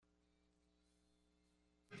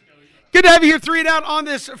Good to have you here, 3 and Out on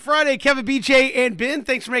this Friday. Kevin, BJ, and Ben,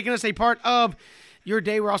 thanks for making us a part of your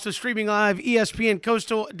day. We're also streaming live,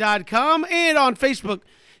 ESPNCoastal.com, and on Facebook,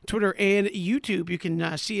 Twitter, and YouTube. You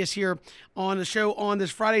can see us here on the show on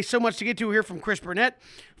this Friday. So much to get to here from Chris Burnett,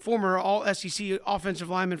 former All-SEC offensive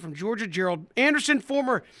lineman from Georgia. Gerald Anderson,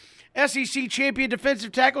 former SEC champion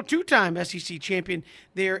defensive tackle, two-time SEC champion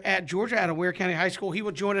there at Georgia out of Ware County High School. He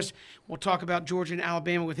will join us. We'll talk about Georgia and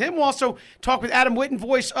Alabama with him. We'll also talk with Adam Witten,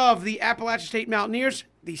 voice of the Appalachian State Mountaineers,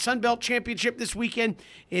 the Sun Belt Championship this weekend.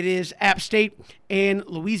 It is App State and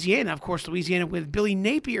Louisiana. Of course, Louisiana with Billy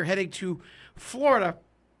Napier heading to Florida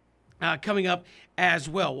coming up as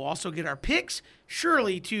well. We'll also get our picks,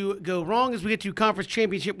 surely to go wrong as we get to Conference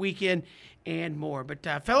Championship weekend and more.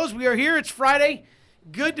 But, fellas, we are here. It's Friday.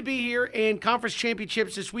 Good to be here, and conference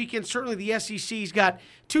championships this weekend. Certainly the SEC's got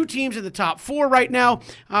two teams in the top four right now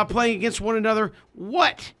playing against one another.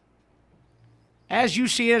 What, as you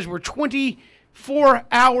see it, as we're 24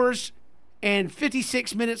 hours and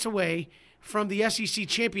 56 minutes away from the SEC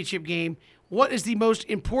championship game, what is the most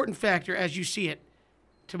important factor as you see it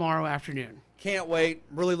tomorrow afternoon? Can't wait.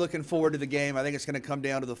 Really looking forward to the game. I think it's going to come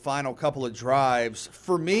down to the final couple of drives.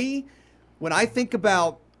 For me, when I think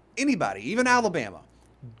about anybody, even Alabama,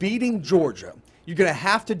 beating Georgia, you're going to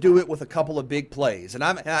have to do it with a couple of big plays. And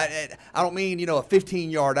I don't mean, a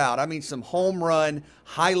 15-yard out. I mean some home run,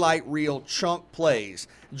 highlight reel, chunk plays.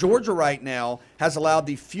 Georgia right now has allowed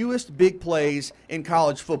the fewest big plays in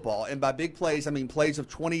college football. And by big plays, I mean plays of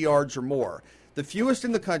 20 yards or more. The fewest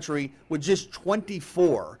in the country with just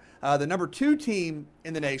 24. The number 2 team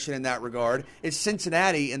in the nation in that regard is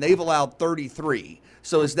Cincinnati, and they've allowed 33.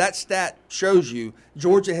 So as that stat shows you,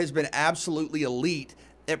 Georgia has been absolutely elite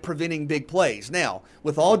at preventing big plays. Now,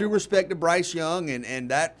 with all due respect to Bryce Young and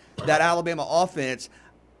that Alabama offense,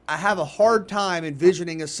 I have a hard time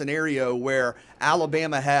envisioning a scenario where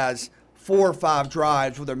Alabama has 4 or 5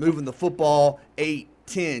 drives where they're moving the football 8,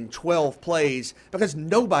 10, 12 plays, because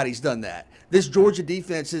nobody's done that. This Georgia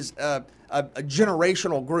defense is a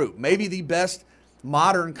generational group, maybe the best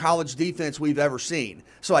modern college defense we've ever seen.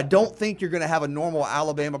 So I don't think you're going to have a normal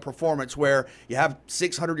Alabama performance where you have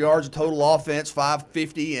 600 yards of total offense,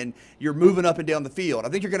 550, and you're moving up and down the field. I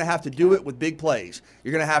think you're going to have to do it with big plays.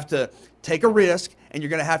 You're going to have to take a risk, and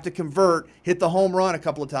you're going to have to convert, hit the home run a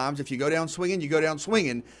couple of times. If you go down swinging, you go down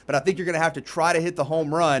swinging. But I think you're going to have to try to hit the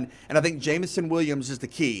home run, and I think Jameson Williams is the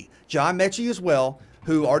key. John Mechie as well,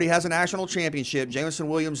 who already has a national championship. Jameson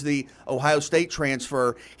Williams, the Ohio State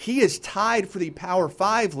transfer, he is tied for the Power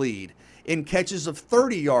 5 lead in catches of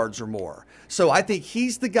 30 yards or more. So I think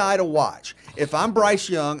he's the guy to watch. If I'm Bryce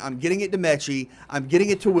Young, I'm getting it to Mechie, I'm getting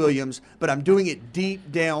it to Williams, but I'm doing it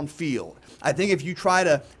deep downfield. I think if you try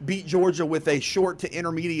to beat Georgia with a short to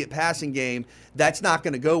intermediate passing game, that's not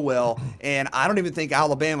going to go well, and I don't even think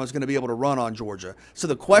Alabama is going to be able to run on Georgia. So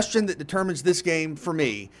the question that determines this game for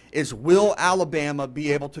me is, will Alabama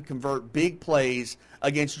be able to convert big plays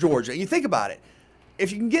against Georgia? And you think about it.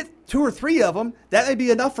 If you can get 2 or 3 of them, that may be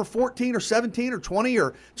enough for 14 or 17 or 20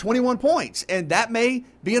 or 21 points, and that may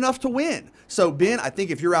be enough to win. So, Ben, I think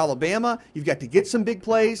if you're Alabama, you've got to get some big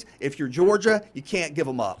plays. If you're Georgia, you can't give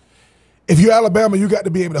them up. If you're Alabama, you got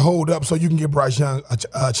to be able to hold up so you can give Bryce Young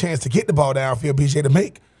a chance to get the ball downfield, BJ, to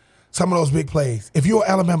make some of those big plays. If you're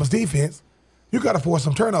Alabama's defense, you got to force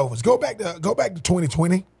some turnovers. Go back to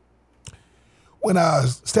 2020 when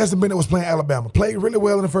Stetson Bennett was playing Alabama. Played really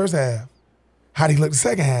well in the first half. How did he look the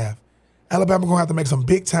second half? Alabama going to have to make some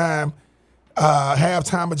big-time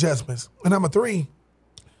halftime adjustments. And number 3,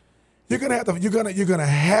 you're going to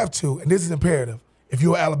have to, and this is imperative, if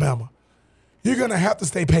you're Alabama, you're going to have to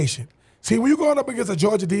stay patient. See, when you're going up against a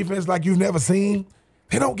Georgia defense like you've never seen,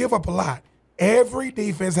 they don't give up a lot. Every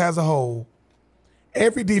defense has a hole.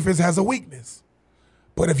 Every defense has a weakness.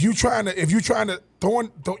 But if you're trying to throw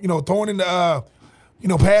in the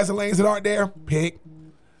passing lanes that aren't there, pick.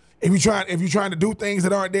 If you're trying to do things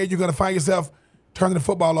that aren't there, you're going to find yourself turning the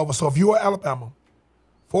football over. So if you're Alabama,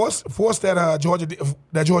 force that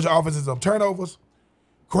Georgia offense some turnovers,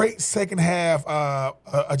 great second half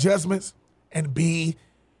adjustments, and be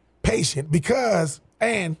patient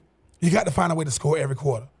and you got to find a way to score every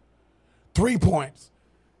quarter. 3 points,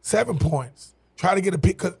 7 points. Try to get a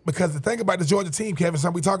pick because the thing about the Georgia team, Kevin,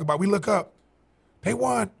 something we talk about, we look up, they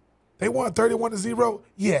won 31-0.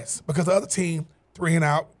 Yes, because the other team 3 and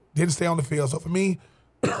out didn't stay on the field. So for me,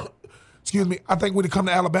 excuse me, I think when it comes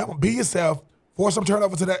to Alabama, be yourself, force some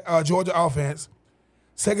turnover to that Georgia offense,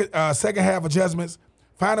 second half adjustments,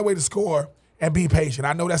 find a way to score, and be patient.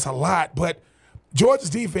 I know that's a lot, but Georgia's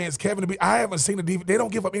defense, Kevin, I haven't seen a defense. They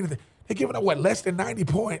don't give up anything. They're giving up, less than 90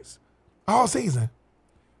 points all season.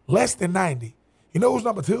 Less than 90. You know who's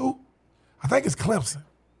number 2? I think it's Clemson.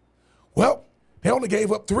 Well, they only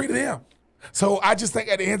gave up 3 to them. So I just think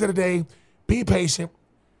at the end of the day, be patient.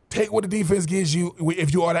 Take what the defense gives you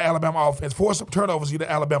if you are the Alabama offense. Force some turnovers, you're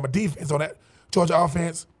the Alabama defense on that Georgia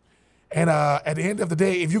offense. And at the end of the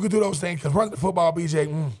day, if you can do those things, because running the football,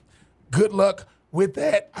 BJ, good luck with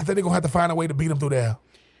that. I think they're going to have to find a way to beat them through there.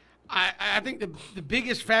 I think the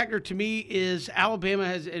biggest factor to me is Alabama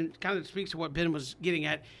has, and kind of speaks to what Ben was getting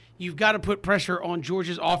at, you've got to put pressure on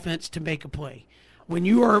Georgia's offense to make a play. When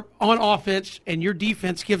you are on offense and your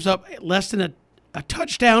defense gives up less than a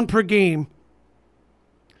touchdown per game,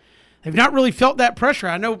 they've not really felt that pressure.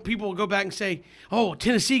 I know people will go back and say, oh,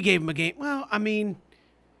 Tennessee gave them a game. Well, I mean,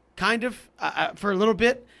 kind of for a little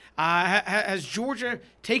bit. Has Georgia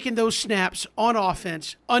taken those snaps on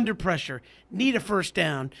offense under pressure, need a first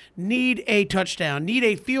down, need a touchdown, need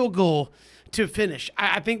a field goal to finish?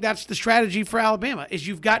 I think that's the strategy for Alabama, is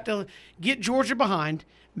you've got to get Georgia behind,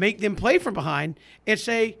 make them play from behind, and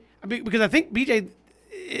say, because I think, BJ,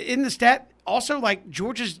 in the stat, also, like,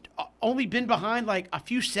 Georgia's only been behind, like, a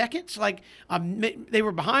few seconds. Like, they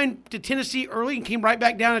were behind to Tennessee early and came right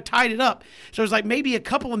back down and tied it up. So it was like maybe a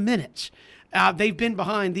couple of minutes. They've been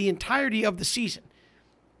behind the entirety of the season.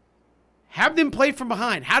 Have them play from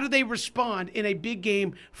behind. How do they respond in a big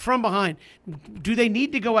game from behind? Do they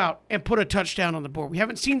need to go out and put a touchdown on the board? We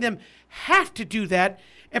haven't seen them have to do that.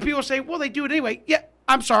 And people say, well, they do it anyway. Yeah,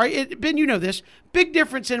 I'm sorry. Ben, you know this. Big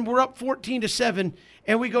difference in we're up 14-7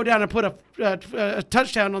 and we go down and put a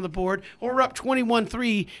touchdown on the board, or we're up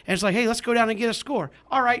 21-3 and it's like, hey, let's go down and get a score.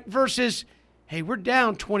 All right, versus, hey, we're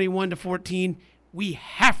down 21-14. We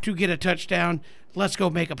have to get a touchdown. Let's go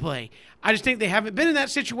make a play. I just think they haven't been in that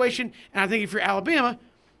situation, and I think if you're Alabama,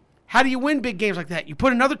 how do you win big games like that? You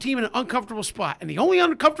put another team in an uncomfortable spot, and the only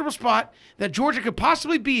uncomfortable spot that Georgia could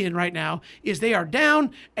possibly be in right now is they are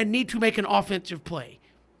down and need to make an offensive play.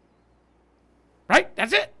 Right?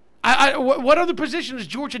 That's it. What other position has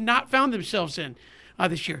Georgia not found themselves in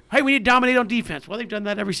this year? Hey, we need to dominate on defense. Well, they've done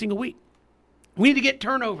that every single week. We need to get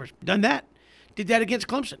turnovers. Done that. Did that against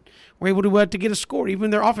Clemson. We're able to get a score, even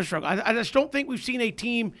their offense struggle. I just don't think we've seen a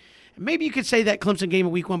team, maybe you could say that Clemson game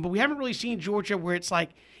in week 1, but we haven't really seen Georgia where it's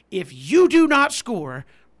like, if you do not score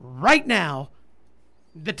right now,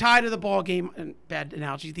 the tide of the ball game, and bad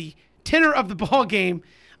analogy, the tenor of the ball game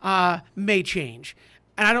may change.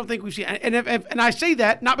 And I don't think we've seen, and I say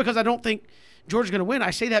that not because I don't think Georgia's going to win.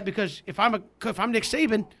 I say that because if I'm Nick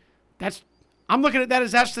Saban, I'm looking at that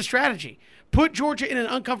as that's the strategy. Put Georgia in an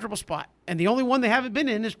uncomfortable spot, and the only one they haven't been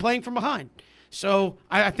in is playing from behind. So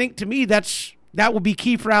I think, to me, that will be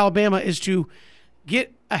key for Alabama, is to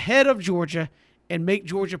get ahead of Georgia and make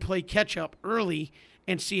Georgia play catch-up early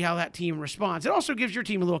and see how that team responds. It also gives your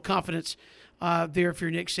team a little confidence there if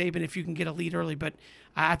you're Nick Saban, if you can get a lead early. But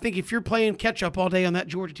I think if you're playing catch-up all day on that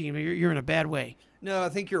Georgia team, you're in a bad way. No, I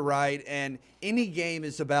think you're right. And any game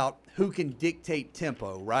is about who can dictate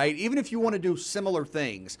tempo, right? Even if you want to do similar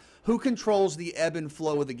things, who controls the ebb and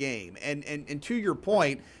flow of the game? And to your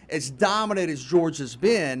point, as dominant as Georgia's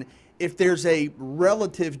been, if there's a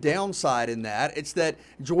relative downside in that, it's that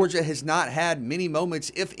Georgia has not had many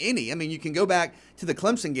moments, if any. I mean, you can go back to the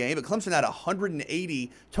Clemson game, but Clemson had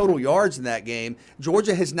 180 total yards in that game.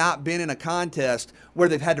 Georgia has not been in a contest where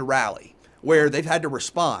they've had to rally, where they've had to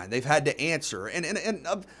respond, they've had to answer. And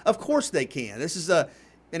of course they can. This is an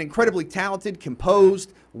incredibly talented,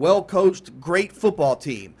 composed, well-coached, great football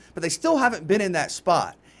team. But they still haven't been in that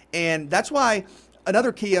spot. And that's why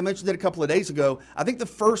another key, I mentioned it a couple of days ago, I think the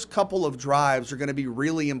first couple of drives are going to be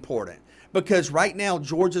really important. Because right now,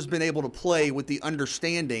 Georgia's been able to play with the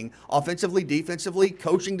understanding, offensively, defensively,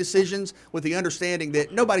 coaching decisions, with the understanding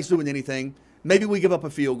that nobody's doing anything. Maybe we give up a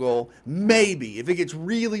field goal. Maybe, if it gets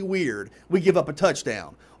really weird, we give up a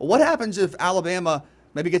touchdown. Well, what happens if Alabama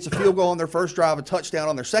maybe gets a field goal on their first drive, a touchdown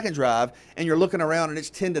on their second drive, and you're looking around and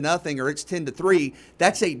it's 10-0 or it's 10-3?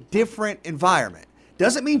 That's a different environment.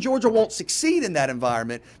 Doesn't mean Georgia won't succeed in that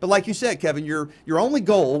environment, but like you said, Kevin, your only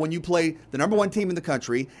goal when you play the number one team in the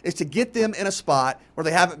country is to get them in a spot where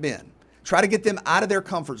they haven't been. Try to get them out of their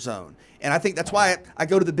comfort zone. And I think that's why I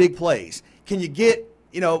go to the big plays. Can you get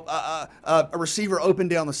a receiver open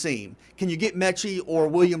down the seam? Can you get Mechie or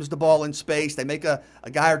Williams the ball in space? They make a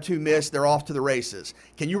guy or two miss, they're off to the races.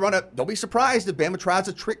 Can you run don't be surprised if Bama tries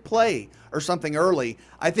a trick play or something early.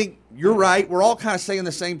 I think you're right. We're all kind of saying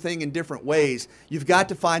the same thing in different ways. You've got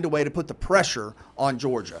to find a way to put the pressure on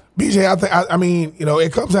Georgia. BJ, I mean,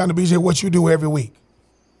 it comes down to, BJ, what you do every week.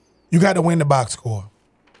 You got to win the box score.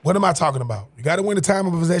 What am I talking about? You got to win the time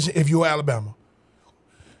of possession if you're Alabama.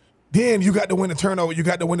 Then you got to win the turnover. You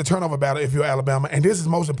got to win the turnover battle if you're Alabama. And this is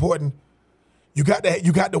most important. You got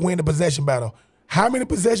to win the possession battle. How many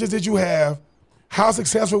possessions did you have? How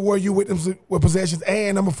successful were you with possessions?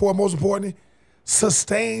 And number 4, most importantly,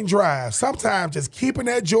 sustained drives. Sometimes just keeping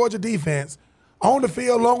that Georgia defense on the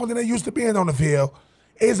field longer than they used to being on the field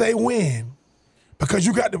is a win. Because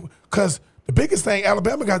the biggest thing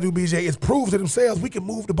Alabama got to do, BJ, is prove to themselves we can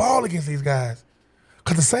move the ball against these guys.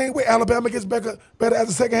 Because the same way Alabama gets better as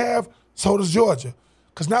the second half, so does Georgia.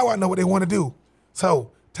 Because now I know what they want to do.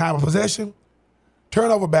 So, time of possession,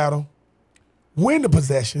 turnover battle, win the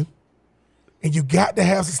possession, and you got to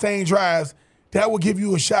have sustained drives. That will give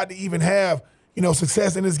you a shot to even have,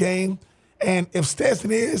 success in this game. And if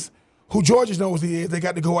Stetson is who Georgia knows he is, they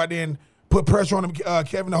got to go out there and put pressure on him,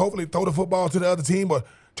 Kevin, to hopefully throw the football to the other team or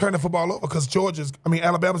turn the football over because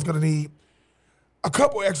Alabama's going to need a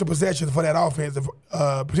couple extra possessions for that offense to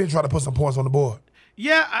potentially try to put some points on the board.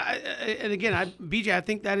 Yeah, and again, BJ, I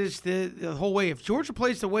think that is the whole way. If Georgia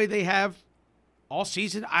plays the way they have all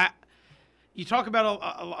season, you talk about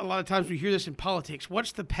a lot of times we hear this in politics.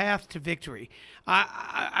 What's the path to victory?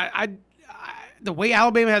 The way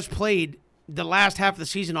Alabama has played the last half of the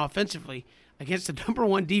season offensively against the number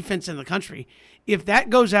 1 defense in the country, if that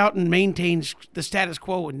goes out and maintains the status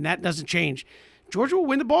quo and that doesn't change, Georgia will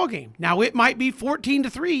win the ball game. Now it might be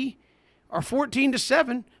 14-3 or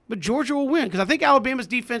 14-7, but Georgia will win because I think Alabama's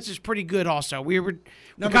defense is pretty good. Also, we're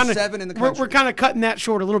number 7 in the country. We're kind of cutting that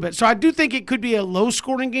short a little bit. So I do think it could be a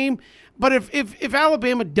low-scoring game. But if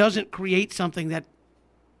Alabama doesn't create something that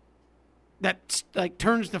like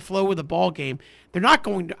turns the flow of the ball game, they're not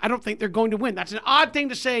going to. I don't think they're going to win. That's an odd thing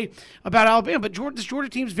to say about Alabama, but this Georgia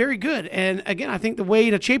team's very good. And again, I think the way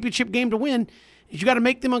to championship game to win is you got to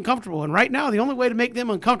make them uncomfortable. And right now, the only way to make them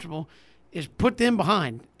uncomfortable is put them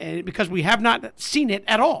behind, and because we have not seen it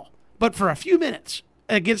at all, but for a few minutes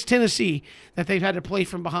against Tennessee that they've had to play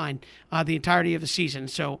from behind the entirety of the season.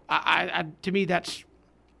 So to me, that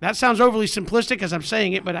sounds overly simplistic as I'm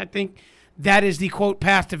saying it, but I think that is the, quote,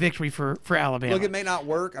 path to victory for Alabama. Look, it may not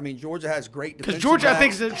work. I mean, Georgia has great defensive because Georgia,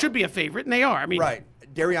 backs. I think, should be a favorite, and they are. Right.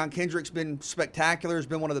 Darion Kendrick's been spectacular. Has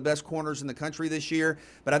been one of the best corners in the country this year.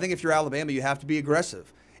 But I think if you're Alabama, you have to be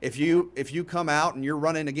aggressive. If you come out and you're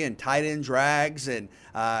running, again, tight end drags, and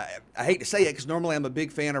I hate to say it because normally I'm a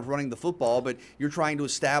big fan of running the football, but you're trying to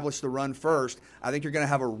establish the run first, I think you're going to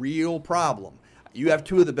have a real problem. You have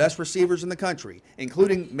 2 of the best receivers in the country,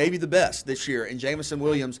 including maybe the best this year in Jamison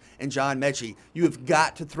Williams and John Mechie. You have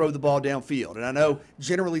got to throw the ball downfield. And I know,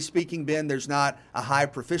 generally speaking, Ben, there's not a high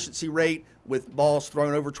proficiency rate with balls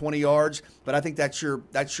thrown over 20 yards, but I think that's your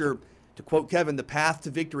to quote Kevin, the path to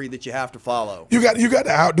victory that you have to follow. You got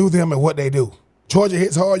to outdo them at what they do. Georgia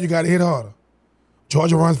hits hard, you got to hit harder.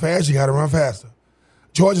 Georgia runs fast, you got to run faster.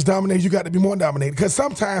 Georgia's dominated, you got to be more dominated. Because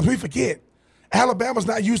sometimes we forget, Alabama's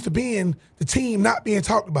not used to being the team not being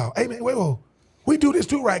talked about. Hey, man, wait, we do this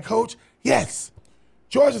too, right, Coach? Yes.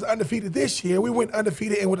 Georgia's undefeated this year. We went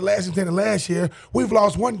undefeated, and with the last intent of last year, we've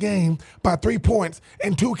lost 1 game by 3 points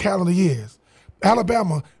in 2 calendar years.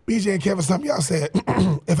 Alabama, BJ and Kevin, something y'all said,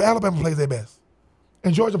 if Alabama plays their best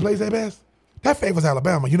and Georgia plays their best, that favors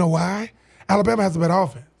Alabama. You know why? Alabama has a better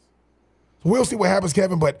offense. So we'll see what happens,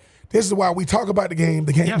 Kevin, but this is why we talk about the game.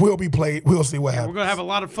 The game will be played. We'll see what happens. We're going to have a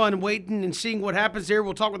lot of fun waiting and seeing what happens there.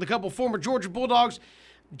 We'll talk with a couple former Georgia Bulldogs.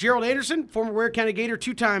 Gerald Anderson, former Ware County Gator,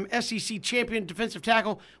 2-time SEC champion defensive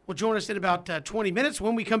tackle, will join us in about 20 minutes.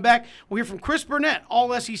 When we come back, we'll hear from Chris Burnett,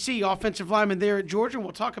 all SEC offensive lineman there at Georgia, and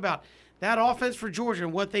we'll talk about that offense for Georgia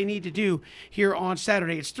and what they need to do here on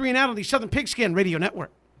Saturday. It's 3 and Out on the Southern Pigskin Radio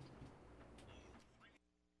Network.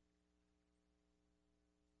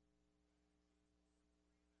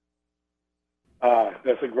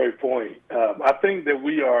 That's a great point. I think that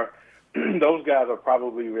those guys are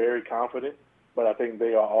probably very confident, but I think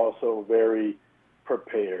they are also very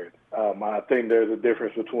prepared. I think there's a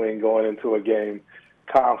difference between going into a game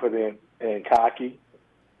confident and cocky.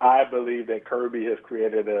 I believe that Kirby has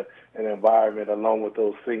created an environment along with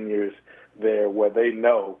those seniors there where they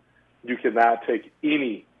know you cannot take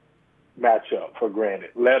any matchup for granted,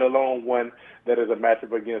 let alone one that is a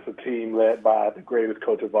matchup against a team led by the greatest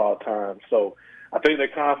coach of all time. So I think they're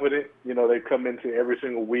confident. You know, they've come into every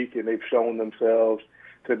single week and they've shown themselves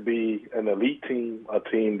to be an elite team, a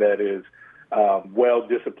team that is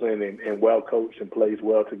well-disciplined and well-coached and plays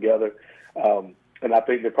well together. And I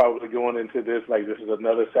think they're probably going into this like this is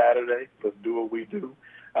another Saturday. Let's do what we do.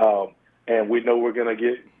 And we know we're going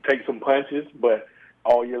to take some punches, but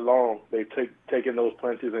all year long they've taken those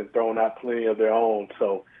punches and thrown out plenty of their own.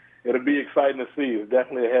 So it'll be exciting to see. It's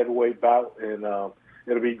definitely a heavyweight bout, and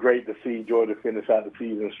it'll be great to see Georgia finish out the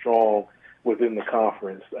season strong within the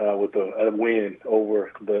conference with a win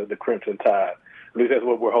over the Crimson Tide. At least that's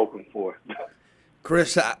what we're hoping for.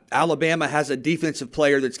 Chris, Alabama has a defensive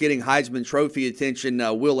player that's getting Heisman Trophy attention,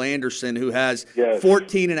 Will Anderson, who has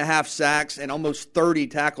 14 and a half sacks and almost 30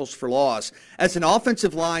 tackles for loss. As an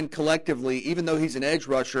offensive line collectively, even though he's an edge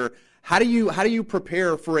rusher, how do you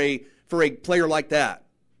prepare for a player like that?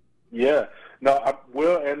 Yeah. No,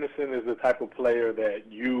 Will Anderson is the type of player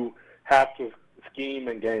that you have to scheme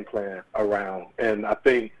and game plan around. And I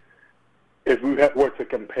think if we were to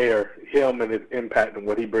compare him and his impact and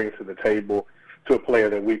what he brings to the table to a player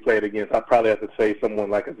that we played against, I'd probably have to say someone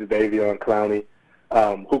like a Jadeveon Clowney,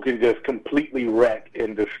 who can just completely wreck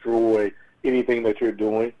and destroy anything that you're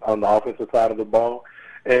doing on the offensive side of the ball.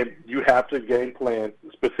 And you have to game plan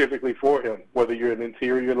specifically for him, whether you're an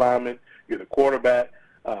interior lineman, you're the quarterback,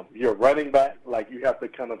 you're a running back, like you have to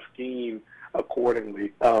kind of scheme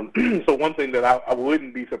accordingly. So one thing that I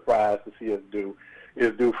wouldn't be surprised to see us do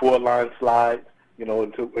is do full line slides,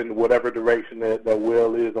 in whatever direction that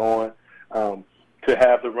Will is on. To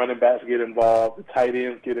have the running backs get involved, the tight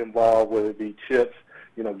ends get involved, whether it be chips,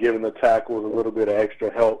 giving the tackles a little bit of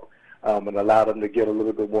extra help and allow them to get a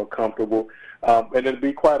little bit more comfortable. And to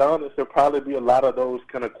be quite honest, there'll probably be a lot of those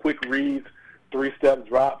kind of quick reads, three-step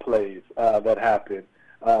drop plays that happen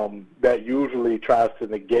that usually tries to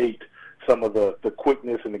negate some of the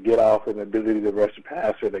quickness and the get-off and the ability to rush the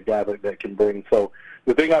passer that guy that can bring. So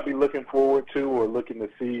the thing I'd be looking forward to or looking to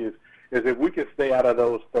see is if we can stay out of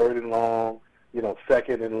those third and long,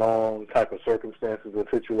 second and long type of circumstances and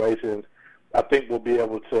situations, I think we'll be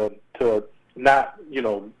able to not,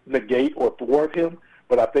 negate or thwart him,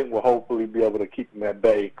 but I think we'll hopefully be able to keep him at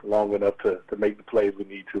bay long enough to make the plays we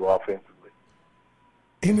need to offensively.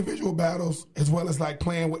 Individual battles as well as like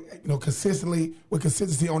playing with,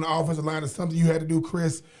 consistency on the offensive line is something you had to do,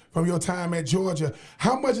 Chris, from your time at Georgia.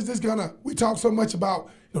 How much is this we talk so much about,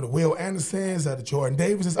 the Will Andersons, the Jordan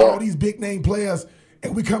Davises, all these big name players,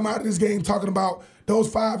 and we come out of this game talking about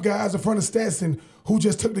those five guys in front of Stetson who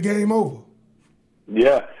just took the game over.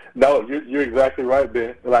 Yeah, no, you're exactly right,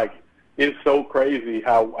 Ben. Like, it's so crazy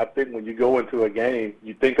how I think when you go into a game,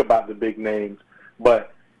 you think about the big names,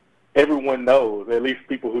 but everyone knows, at least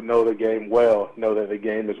people who know the game well, know that the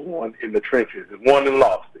game is won in the trenches. It's won and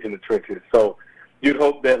lost in the trenches. So you'd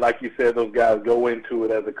hope that, like you said, those guys go into it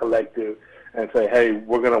as a collective and say, hey,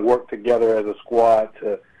 we're going to work together as a squad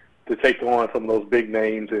to take on some of those big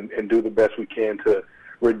names and do the best we can to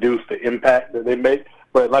reduce the impact that they make.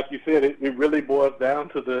 But like you said, it really boils down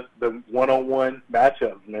to the one-on-one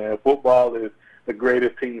matchups, man. Football is the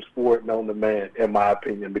greatest team sport known to man, in my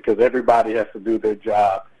opinion, because everybody has to do their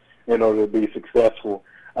job in order to be successful.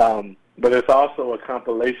 But it's also a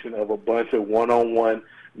compilation of a bunch of one-on-one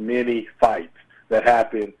mini fights that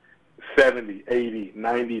happen 70, 80,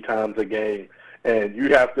 90 times a game. And you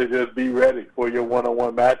have to just be ready for your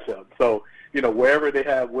one-on-one matchup. So, wherever they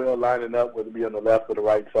have Will lining up, whether it be on the left or the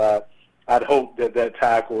right side, I'd hope that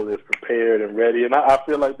tackle is prepared and ready. And I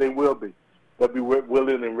feel like they will be. They'll be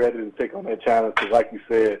willing and ready to take on that challenge because, like you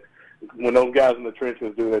said, when those guys in the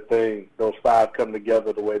trenches do their thing, those five come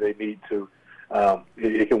together the way they need to,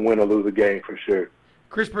 it can win or lose a game for sure.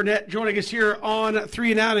 Chris Burnett joining us here on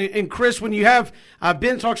 3 and Out. And Chris, when you have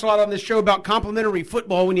Ben talks a lot on this show about complementary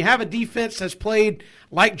football. When you have a defense that's played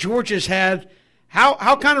like Georgia's had,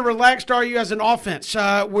 how kind of relaxed are you as an offense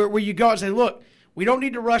where you go and say, look, we don't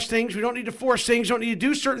need to rush things, we don't need to force things, we don't need to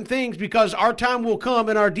do certain things because our time will come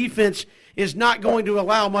and our defense is not going to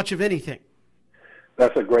allow much of anything?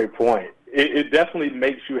 That's a great point. It definitely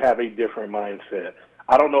makes you have a different mindset.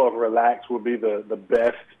 I don't know if relax would be the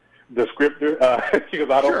best descriptor because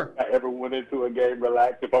I don't think I ever went into a game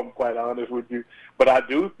relaxed, if I'm quite honest with you. But I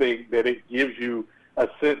do think that it gives you a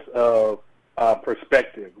sense of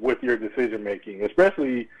perspective with your decision-making,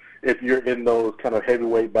 especially if you're in those kind of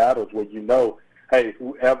heavyweight battles where hey,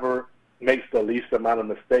 whoever makes the least amount of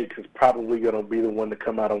mistakes is probably going to be the one to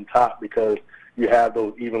come out on top because you have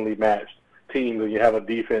those evenly matched teams and you have a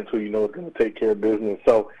defense who is going to take care of business.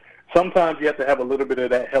 So sometimes you have to have a little bit of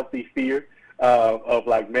that healthy fear of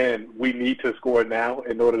like, man, we need to score now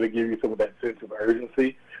in order to give you some of that sense of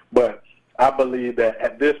urgency. But I believe that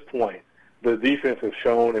at this point, the defense has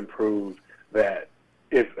shown and proved that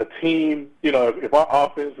if a team, if our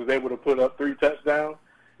offense is able to put up 3 touchdowns,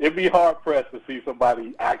 it'd be hard-pressed to see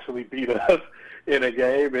somebody actually beat us in a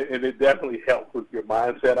game. And it definitely helps with your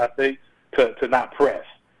mindset, I think, to not press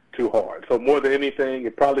too hard. So more than anything,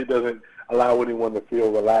 it probably doesn't allow anyone to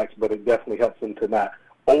feel relaxed, but it definitely helps them to not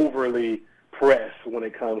overly press when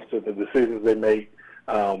it comes to the decisions they make,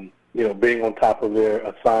 being on top of their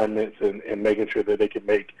assignments and making sure that they can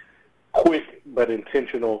make quick but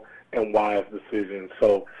intentional and wise decisions.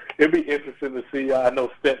 So it'd be interesting to see. I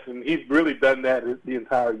know Stetson, he's really done that the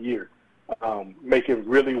entire year. making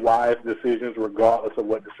really wise decisions regardless of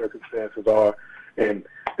what the circumstances are. And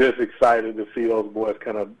just excited to see those boys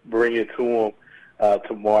kind of bring it to them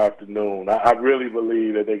tomorrow afternoon. I really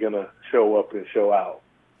believe that they're going to show up and show out.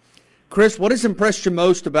 Chris, what has impressed you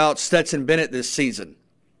most about Stetson Bennett this season?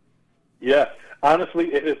 Yeah,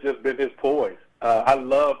 honestly, it has just been his poise. I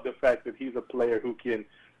love the fact that he's a player who can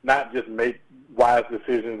not just make wise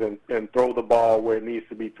decisions and throw the ball where it needs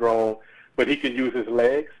to be thrown, but he can use his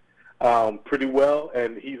legs pretty well,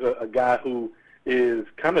 and he's a guy who is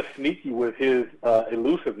kind of sneaky with his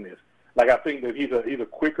elusiveness. Like, I think that he's a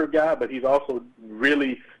quicker guy, but he's also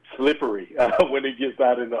really slippery when he gets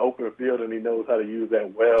out in the open field, and he knows how to use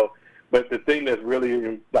that well. But the thing that's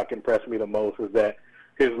really impressed me the most is that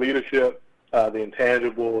his leadership, the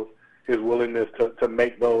intangibles, his willingness to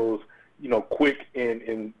make those, quick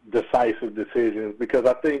and decisive decisions. Because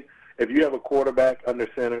I think if you have a quarterback under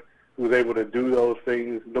center who's able to do those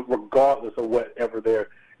things, regardless of whatever their,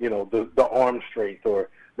 the arm strength or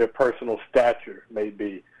their personal stature may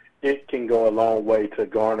be, it can go a long way to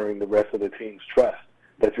garnering the rest of the team's trust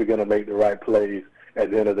that you're going to make the right plays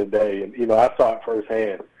at the end of the day. And, I saw it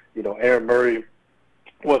firsthand. Aaron Murray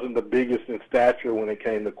wasn't the biggest in stature when it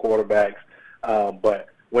came to quarterbacks, but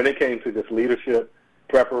when it came to just leadership,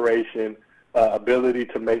 preparation, ability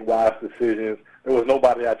to make wise decisions, there was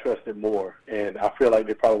nobody I trusted more. And I feel like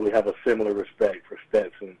they probably have a similar respect for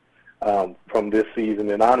Stetson from this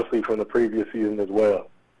season and honestly from the previous season as well.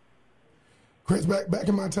 Chris, back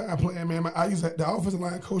in my time playing, man, I used the offensive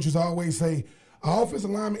line coaches always say, an offensive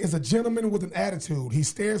lineman is a gentleman with an attitude. He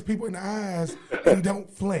stares people in the eyes and he don't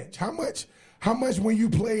flinch. How much when you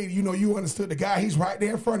played, you understood the guy, he's right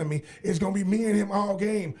there in front of me. It's going to be me and him all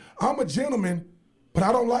game. I'm a gentleman, but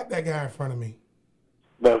I don't like that guy in front of me.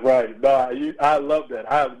 That's right. No, I love that.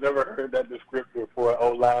 I have never heard that descriptor for an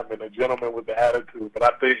O-lineman, a gentleman with the attitude, but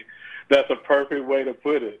I think that's a perfect way to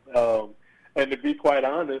put it. And to be quite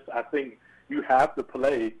honest, I think you have to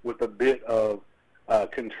play with a bit of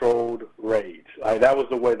controlled rage. That was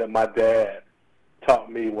the way that my dad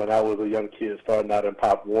taught me when I was a young kid starting out in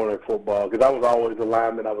Pop Warner football, because I was always a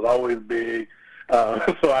lineman. I was always big,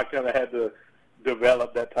 so I kind of had to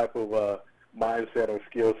develop that type of mindset or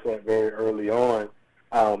skill set very early on.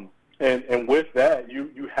 And with that,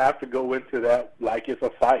 you have to go into that like it's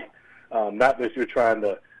a fight, not that you're trying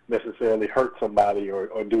to necessarily hurt somebody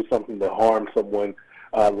or do something to harm someone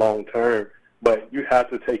long term, but you have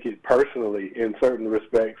to take it personally in certain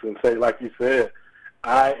respects and say, like you said,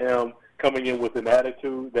 I am coming in with an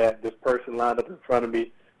attitude that this person lined up in front of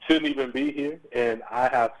me shouldn't even be here, and I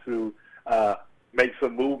have to make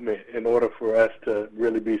some movement in order for us to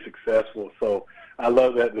really be successful. So I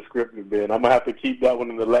love that descriptor, Ben. I'm going to have to keep that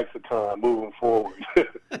one in the lexicon moving forward.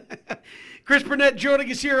 Chris Burnett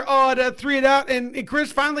joining us here on 3 and Out. And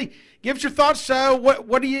Chris, finally, give us your thoughts.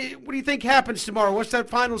 What do you think happens tomorrow? What's that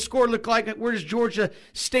final score look like? Where does Georgia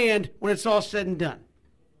stand when it's all said and done?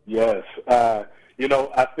 Yes.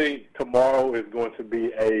 I think tomorrow is going to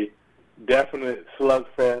be a definite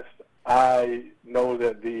slugfest. I know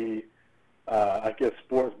that the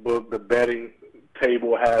sports book, the betting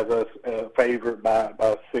table has us favored by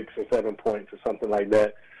about 6 or 7 points or something like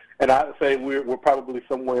that. And I'd say we're probably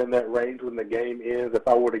somewhere in that range when the game ends. If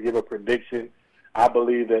I were to give a prediction, I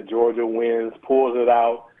believe that Georgia pulls it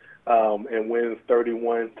out, and wins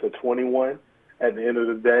 31-21 at the end of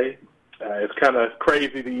the day. It's kind of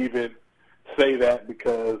crazy to even say that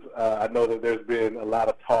because I know that there's been a lot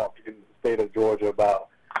of talk in the state of Georgia about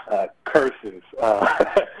curses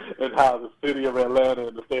and how the city of Atlanta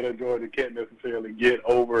and the state of Georgia can't necessarily get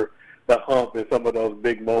over the hump in some of those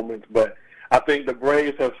big moments. But I think the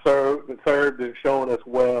Braves have served and shown us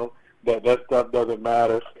well that stuff doesn't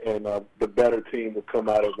matter, and the better team will come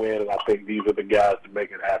out and win, and I think these are the guys to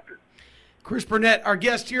make it happen. Chris Burnett, our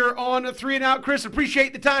guest here on 3 and Out. Chris,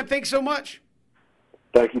 appreciate the time. Thanks so much.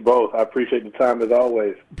 Thank you both. I appreciate the time as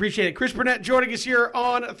always. Appreciate it. Chris Burnett joining us here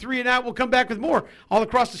on 3 and Out. We'll come back with more all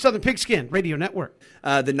across the Southern Pigskin Radio Network.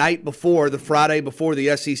 The night before, the Friday before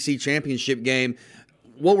the SEC championship game,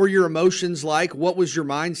 what were your emotions like? What was your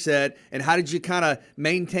mindset? And how did you kind of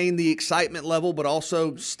maintain the excitement level but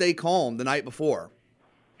also stay calm the night before?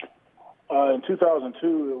 In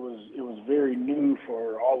 2002, it was very new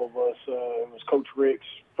for all of us. It was Coach Rick's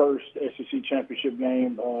first SEC championship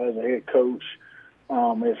game as a head coach.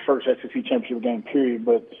 His first SEC championship game, period,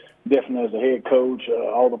 but definitely as a head coach.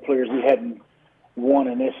 All the players, we hadn't won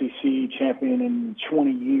an SEC champion in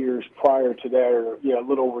 20 years prior to that, or a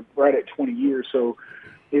little over, right at 20 years. So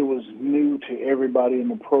it was new to everybody in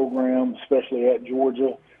the program, especially at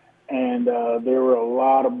Georgia. And there were a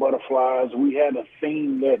lot of butterflies. We had a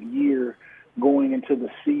theme that year going into the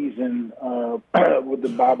season with the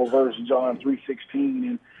Bible verse John 3:16.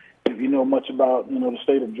 And if you know much about the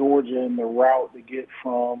state of Georgia and the route to get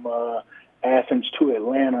from Athens to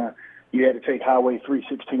Atlanta, you had to take Highway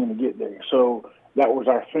 316 to get there. So that was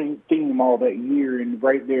our theme all that year. And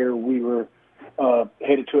right there, we were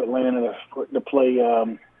headed to Atlanta to play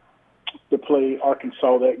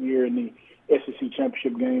Arkansas that year in the SEC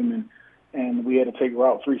championship game, and we had to take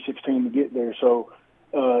Route 316 to get there. So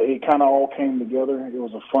it kind of all came together. It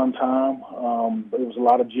was a fun time. It was a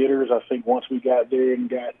lot of jitters. I think once we got there and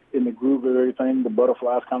got in the groove of everything, the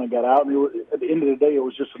butterflies kind of got out. And at the end of the day, it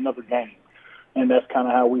was just another game, and that's kind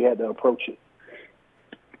of how we had to approach it.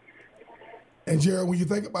 And Gerald, when you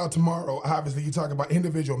think about tomorrow, obviously you talk about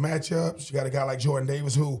individual matchups. You got a guy like Jordan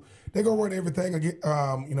Davis who they're gonna run everything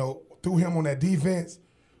through him on that defense.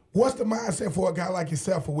 What's the mindset for a guy like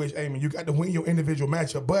yourself, for which, you got to win your individual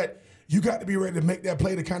matchup, but you got to be ready to make that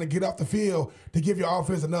play to kind of get off the field to give your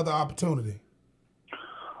offense another opportunity?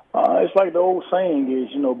 It's like the old saying is,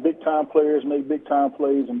 big-time players make big-time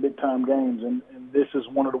plays in big-time games, and this is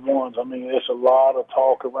one of the ones. I mean, there's a lot of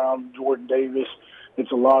talk around Jordan Davis.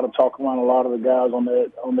 It's a lot of talk around a lot of the guys on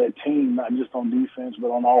that team, not just on defense, but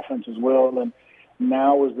on offense as well. And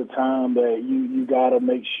now is the time that you got to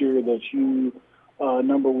make sure that you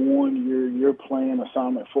number one, you're playing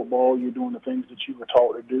assignment football. You're doing the things that you were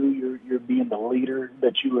taught to do. You're being the leader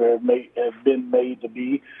that you have been made to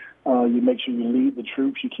be. You make sure you lead the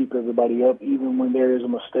troops. You keep everybody up. Even when there is a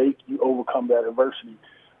mistake, you overcome that adversity.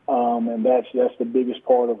 And that's the biggest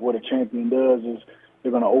part of what a champion does is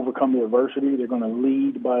they're going to overcome the adversity. They're going to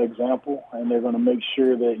lead by example, and they're going to make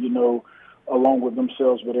sure that, along with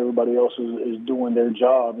themselves, but everybody else is doing their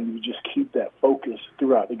job, and you just keep that focus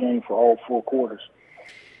throughout the game for all 4 quarters.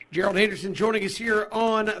 Gerald Henderson joining us here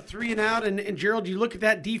on 3 and Out. And Gerald, you look at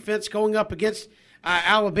that defense going up against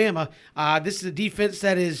Alabama. This is a defense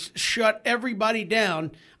that has shut everybody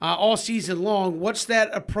down all season long. What's that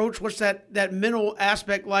approach? What's that mental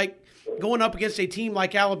aspect like going up against a team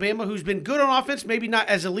like Alabama, who's been good on offense, maybe not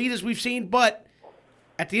as elite as we've seen, but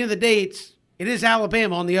at the end of the day, it is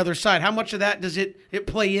Alabama on the other side. How much of that does it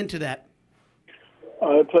play into that?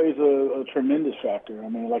 It plays a tremendous factor. I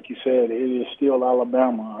mean, like you said, it is still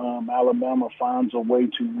Alabama. Alabama finds a way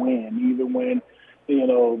to win, even when,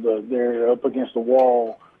 they're up against the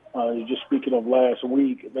wall. Just speaking of last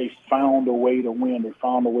week, they found a way to win. They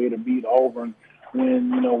found a way to beat Auburn.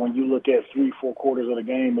 When you look at 3-4 quarters of the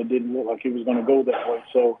game, it didn't look like it was going to go that way.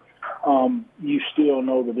 So you still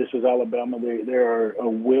know that this is Alabama. They're a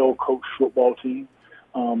well-coached football team.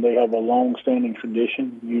 They have a long-standing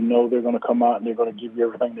tradition. They're going to come out and they're going to give you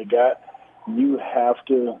everything they got. You have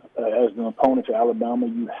to, as an opponent to Alabama,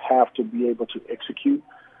 you have to be able to execute.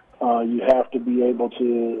 You have to be able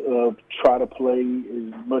to try to play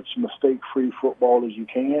as much mistake-free football as you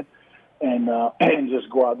can, and just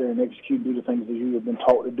go out there and execute, do the things that you have been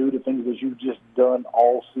taught to do, the things that you've just done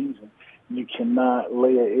all season. You cannot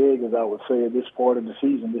lay an egg, as I would say, at this part of the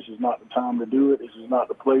season. This is not the time to do it. This is not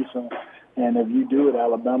the place. And if you do it,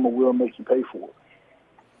 Alabama will make you pay for it.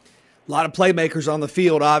 A lot of playmakers on the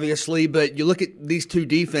field, obviously, but you look at these two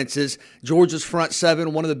defenses. Georgia's front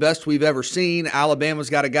seven, one of the best we've ever seen. Alabama's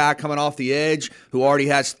got a guy coming off the edge who already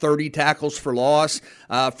has 30 tackles for loss.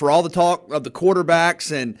 For all the talk of the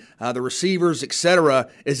quarterbacks and the receivers, et cetera,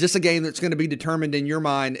 is this a game that's going to be determined in your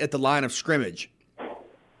mind at the line of scrimmage?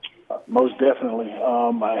 Most definitely.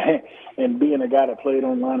 And being a guy that played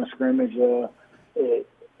on line of scrimmage,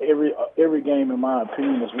 every game, in my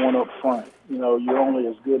opinion, is one up front. You're only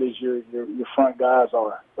as good as your front guys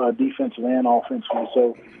are, defensive and offensively.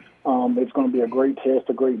 So it's going to be a great test,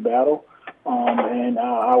 a great battle. And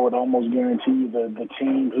I would almost guarantee you the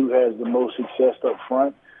team who has the most success up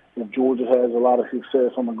front, if Georgia has a lot of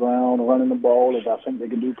success on the ground, running the ball, as I think they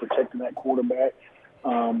can do, protecting that quarterback,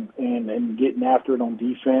 and getting after it on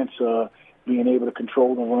defense, being able to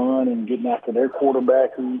control the run and getting after their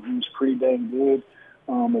quarterback, who's pretty dang good.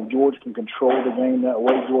 If Georgia can control the game that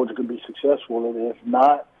way, Georgia could be successful. If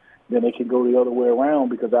not, then it could go the other way around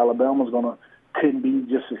because Alabama's couldn't be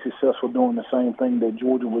just as successful doing the same thing that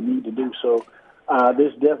Georgia would need to do. So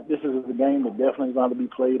this is a game that definitely is going to be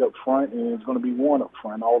played up front, and it's going to be won up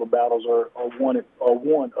front. All the battles are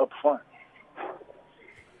won up front.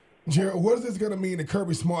 Gerald, what is this going to mean to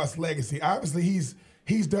Kirby Smart's legacy? Obviously,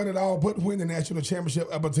 he's done it all but win the national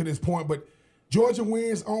championship up until this point, but Georgia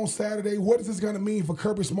wins on Saturday. What is this going to mean for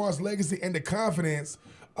Kirby Smart's legacy and the confidence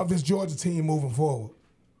of this Georgia team moving forward?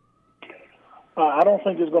 I don't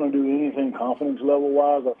think it's going to do anything confidence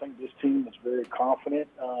level-wise. I think this team is very confident,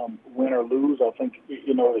 win or lose. I think,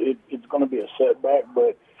 it's going to be a setback,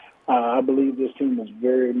 but I believe this team is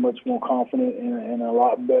very much more confident and a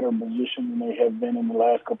lot better position than they have been in the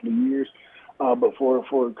last couple of years. But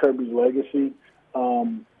for Kirby's legacy,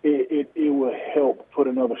 it will help put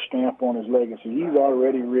another stamp on his legacy. He's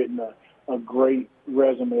already written a great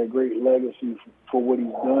resume, a great legacy for what he's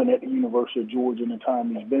done at the University of Georgia in the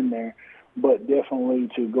time he's been there. But definitely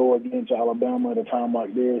to go against Alabama at a time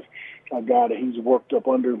like this, a guy that he's worked up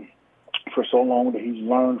under for so long, that he's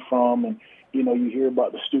learned from, and you hear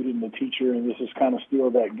about the student and the teacher, and this is kind of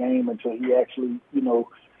still that game until he actually,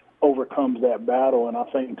 overcomes that battle. And I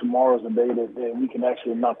think tomorrow's the day that we can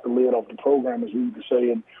actually knock the lid off the program, as we used to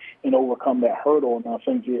say, and overcome that hurdle. And I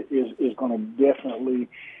think it is going to definitely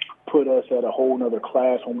put us at a whole nother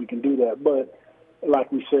class when we can do that. But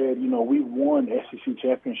like we said, we've won SEC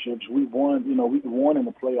championships. We've won in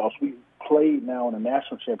the playoffs. We've played now in a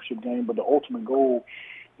national championship game, but the ultimate goal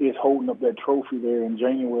is holding up that trophy there in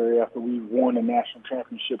January after we've won the national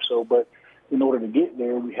championship. But in order to get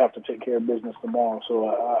there, we have to take care of business tomorrow. So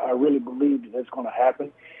I really believe that that's going to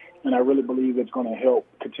happen, and I really believe it's going to help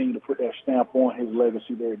continue to put that stamp on his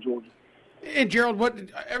legacy there at Georgia. And Gerald,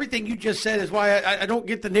 everything you just said is why I don't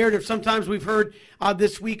get the narrative. Sometimes we've heard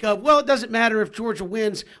this week of, well, it doesn't matter if Georgia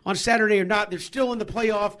wins on Saturday or not. They're still in the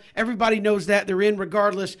playoff. Everybody knows that. They're in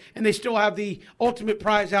regardless, and they still have the ultimate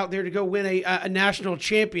prize out there to go win a national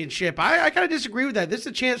championship. I kind of disagree with that. This is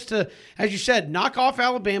a chance to, as you said, knock off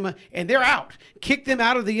Alabama, and they're out. Kick them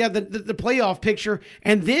out of the playoff picture,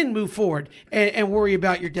 and then move forward and worry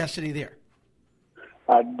about your destiny there.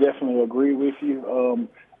 I definitely agree with you.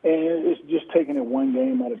 And it's just taking it one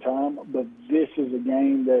game at a time. But this is a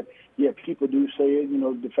game that, people do say it,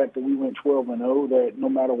 the fact that we went 12-0, that no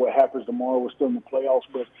matter what happens tomorrow, we're still in the playoffs.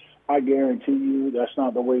 But I guarantee you that's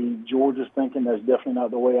not the way Georgia's thinking. That's definitely not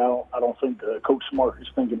the way I don't think Coach Smart is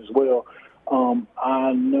thinking as well.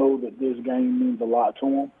 I know that this game means a lot to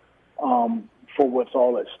him for what's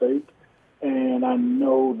all at stake. And I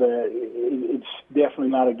know that it's definitely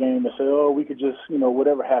not a game to say, we could just,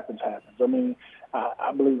 whatever happens, happens. I mean,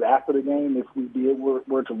 I believe after the game, if we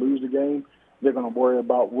were to lose the game, they're going to worry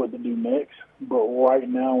about what to do next. But right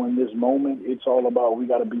now in this moment, it's all about we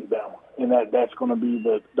got to beat Bama. And that's going to be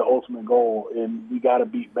the ultimate goal. And we got to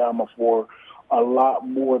beat Bama for a lot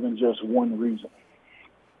more than just one reason.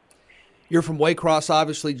 You're from Waycross,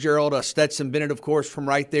 obviously, Gerald. Stetson Bennett, of course, from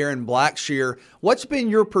right there in Blackshear. What's been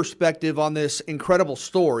your perspective on this incredible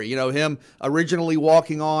story? Him originally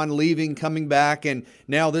walking on, leaving, coming back, and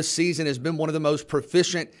now this season has been one of the most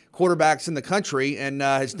proficient quarterbacks in the country and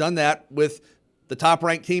has done that with the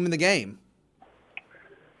top-ranked team in the game.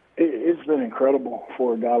 It's been incredible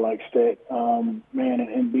for a guy like Stet, and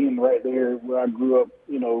being right there where I grew up,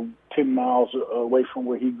 10 miles away from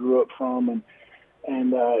where he grew up from, and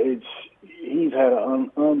he's had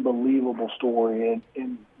an unbelievable story,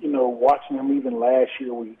 and watching him even last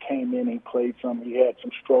year when he came in, he played he had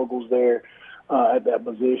some struggles there at that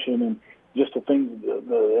position, and just the things,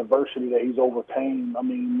 the adversity that he's overcame. I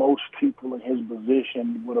mean, most people in his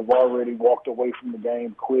position would have already walked away from the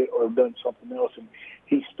game, quit, or done something else, and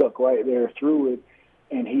he stuck right there through it,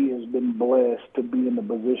 and he has been blessed to be in the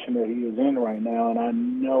position that he is in right now, and I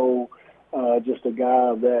know. Just a guy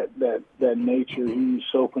of that nature, he's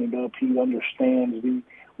soaking it up. He understands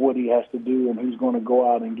what he has to do, and he's going to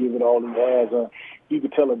go out and give it all he has. You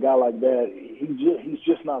could tell a guy like that, he's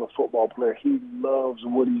just not a football player. He loves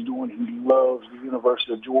what he's doing. He loves the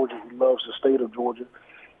University of Georgia. He loves the state of Georgia.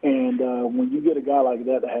 And when you get a guy like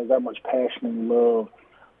that has that much passion and love,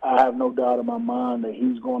 I have no doubt in my mind that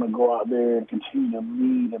he's going to go out there and continue to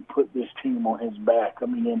lead and put this team on his back. I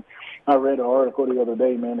mean, and I read an article the other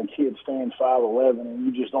day, man, the kid stands 5'11", and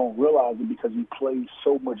you just don't realize it because he plays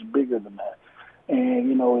so much bigger than that.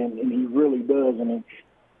 And, and he really does. And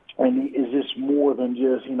it's just more than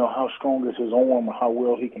just, how strong is his arm or how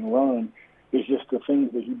well he can run. It's just the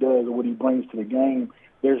things that he does and what he brings to the game.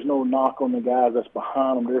 There's no knock on the guys that's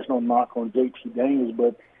behind him. There's no knock on JT Daniels,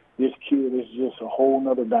 but this kid is just a whole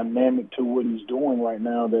nother dynamic to what he's doing right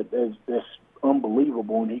now that's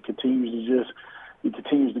unbelievable, and he continues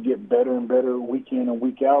to get better and better week in and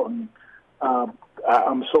week out, and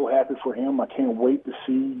I'm so happy for him. I can't wait to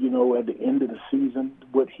see, at the end of the season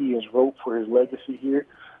what he has wrote for his legacy here,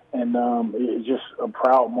 and it's just a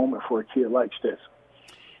proud moment for a kid like Stetson.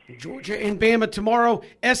 Georgia and Bama tomorrow,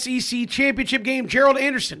 SEC championship game. Gerald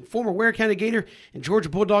Anderson, former Ware County Gator and Georgia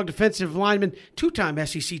Bulldog defensive lineman, two-time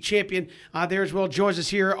SEC champion there as well, joins us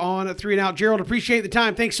here on 3 and Out. Gerald, appreciate the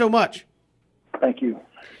time. Thanks so much. Thank you.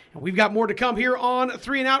 And we've got more to come here on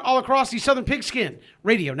 3 and Out all across the Southern Pigskin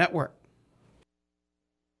Radio Network.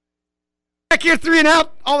 Back here, 3 and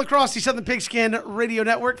Out all across the Southern Pigskin Radio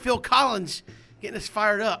Network. Phil Collins getting us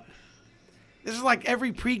fired up. This is like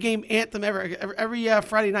every pregame anthem every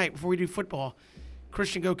Friday night before we do football.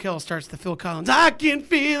 Christian Gokel starts the Phil Collins. I can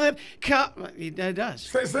feel it. He does.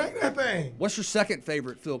 Sing that thing. What's your second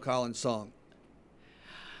favorite Phil Collins song?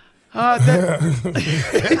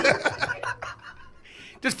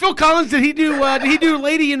 Does Phil Collins? Did he do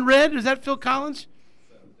 "Lady in Red"? Is that Phil Collins?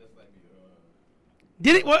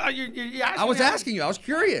 Did it? What? I was asking you. I was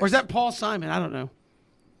curious. Or is that Paul Simon? I don't know.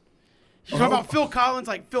 You talking about Phil Collins,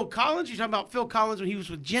 like Phil Collins? You talking about Phil Collins when he was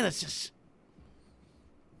with Genesis?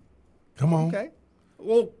 Come on. Okay.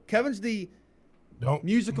 Well, Kevin's the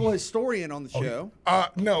musical historian on the show.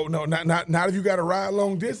 No, not if you got to ride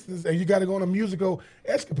long distance and you got to go on a musical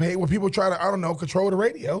escapade where people try to, control the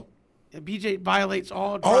radio. BJ violates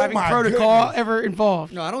all driving my protocol goodness. ever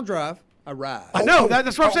involved. No, I don't drive. I ride. I know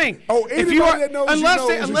that's what I'm saying. Anybody that knows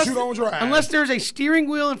that you don't drive. Unless there's a steering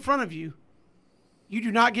wheel in front of you, you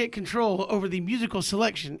do not get control over the musical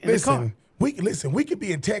selection in the car. We could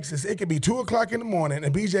be in Texas. It could be 2:00 in the morning,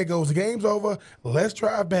 and BJ goes, "The game's over. Let's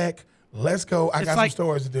drive back. Let's go. I got some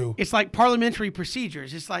stories to do." It's like parliamentary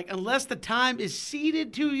procedures. It's like unless the time is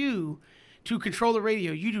ceded to you to control the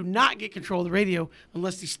radio, you do not get control of the radio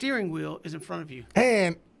unless the steering wheel is in front of you.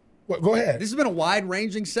 And go ahead. This has been a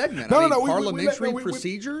wide-ranging segment. No. Parliamentary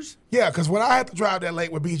procedures? Yeah, because when I have to drive that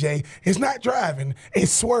late with BJ, it's not driving,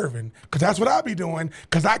 it's swerving. Because that's what I'll be doing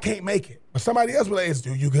because I can't make it. But somebody else will ask,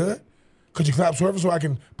 "Do you good? Could you stop swerving so I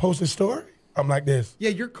can post this story?" I'm like this.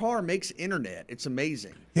 Yeah, your car makes internet. It's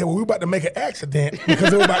amazing. Yeah, well, we about to make an accident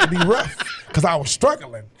because it was about to be rough because I was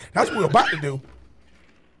struggling. That's what we were about to do.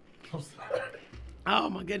 Oh,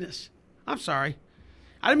 my goodness. I'm sorry.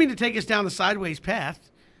 I didn't mean to take us down the sideways path.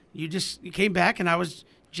 You came back and I was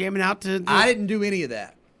jamming out to. I didn't do any of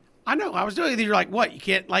that. I know. I was doing it. You're like, what? You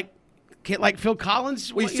can't like Phil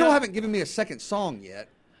Collins? Well, you still haven't given me a second song yet.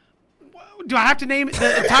 Do I have to name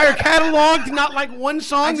the entire catalog? Not like one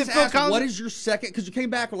song that Phil Collins. What is your second? Because you came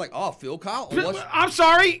back with like, oh, Phil Collins. I'm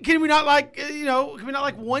sorry. Can we not like Can we not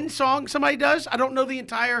like one song somebody does? I don't know the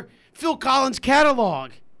entire Phil Collins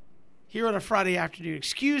catalog here on a Friday afternoon.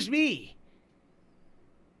 Excuse me.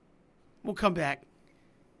 We'll come back.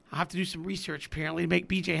 I'll have to do some research apparently to make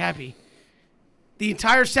BJ happy. The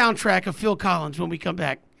entire soundtrack of Phil Collins when we come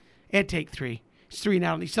back at Take 3. It's 3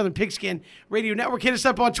 now on the Southern Pigskin Radio Network. Hit us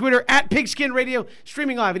up on Twitter at Pigskin Radio,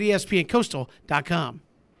 streaming live at ESPNCoastal.com.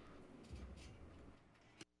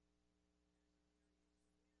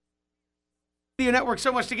 Radio Network,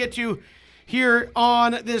 so much to get to here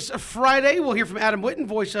on this Friday. We'll hear from Adam Whitten,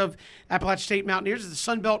 voice of Appalachian State Mountaineers, the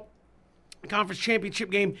Sun Belt Conference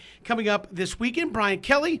Championship game coming up this weekend. Brian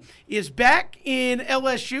Kelly is back in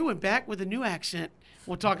LSU and back with a new accent.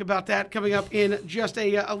 We'll talk about that coming up in just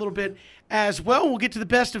a little bit as well. We'll get to the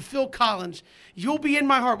best of Phil Collins. You'll Be in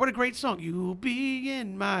My Heart. What a great song. You'll Be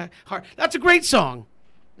in My Heart. That's a great song.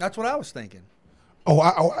 That's what I was thinking.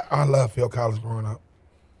 I love Phil Collins growing up.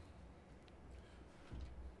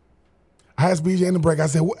 I asked BJ in the break. I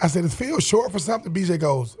said, "Is Phil short for something?" BJ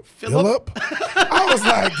goes, "Philip." I was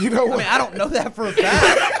like, you know what? I mean, I don't know that for a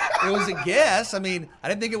fact. It was a guess. I mean, I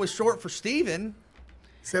didn't think it was short for Steven.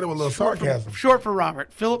 Said it with a little sarcasm. Short for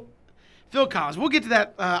Robert. Phil Collins. We'll get to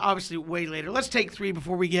that obviously way later. Let's take 3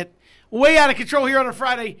 before we get way out of control here on a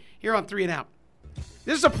Friday here on 3 and Out.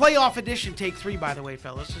 This is a playoff edition, Take 3, by the way,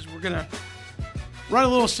 fellas. We're going to run a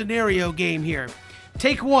little scenario game here.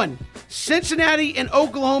 Take 1. Cincinnati and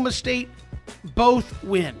Oklahoma State both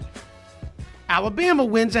win. Alabama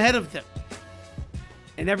wins ahead of them.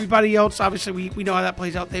 And everybody else, obviously, we know how that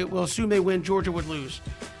plays out. They will assume they win. Georgia would lose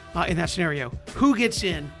in that scenario. Who gets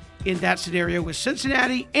in that scenario with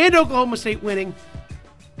Cincinnati and Oklahoma State winning,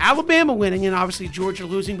 Alabama winning, and obviously Georgia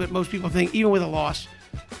losing, but most people think even with a loss,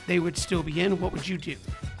 they would still be in. What would you do?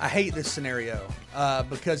 I hate this scenario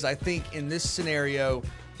because I think in this scenario,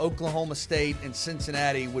 Oklahoma State and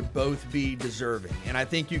Cincinnati would both be deserving. And I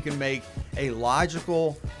think you can make a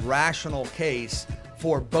logical, rational case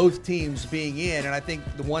for both teams being in. And I think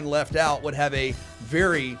the one left out would have a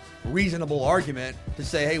very reasonable argument to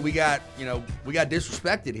say, hey, we got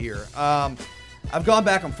disrespected here. I've gone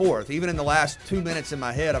back and forth. Even in the last 2 minutes in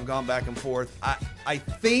my head, I've gone back and forth. I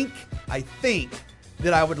think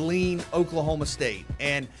that I would lean Oklahoma State.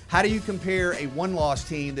 And how do you compare a one-loss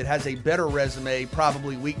team that has a better resume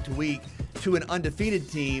probably week to week to an undefeated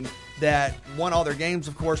team that won all their games,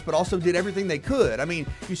 of course, but also did everything they could? I mean,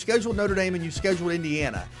 you scheduled Notre Dame and you scheduled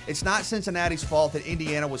Indiana. It's not Cincinnati's fault that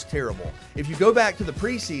Indiana was terrible. If you go back to the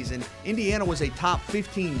preseason, Indiana was a top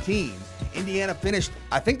 15 team. Indiana finished,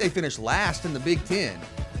 I think they finished last in the Big Ten,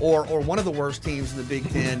 or one of the worst teams in the Big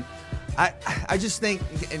Ten. I just think,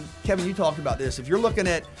 and Kevin, you talked about this, if you're looking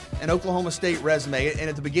at an Oklahoma State resume, and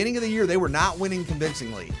at the beginning of the year, they were not winning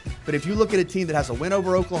convincingly. But if you look at a team that has a win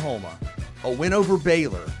over Oklahoma, a win over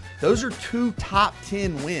Baylor, those are 2 top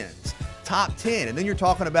 10 wins. Top 10. And then you're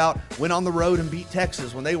talking about went on the road and beat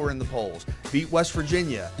Texas when they were in the polls, beat West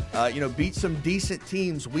Virginia, beat some decent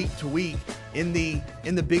teams week to week in the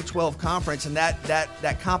Big 12 conference. And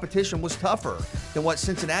that competition was tougher than what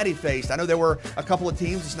Cincinnati faced. I know there were a couple of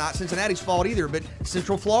teams, it's not Cincinnati's fault either, but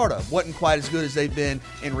Central Florida wasn't quite as good as they've been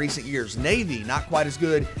in recent years. Navy, not quite as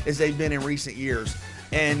good as they've been in recent years.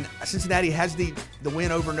 And Cincinnati has the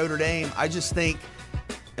win over Notre Dame. I just think,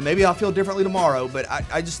 and maybe I'll feel differently tomorrow, but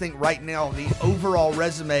I just think right now the overall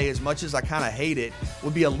resume, as much as I kind of hate it,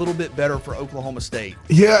 would be a little bit better for Oklahoma State.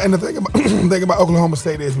 Yeah, and the thing about Oklahoma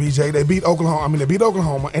State is, BJ, they beat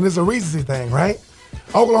Oklahoma, and it's a recency thing, right?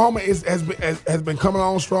 Oklahoma has been coming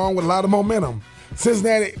on strong with a lot of momentum.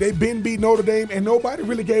 Cincinnati, they've been beat Notre Dame, and nobody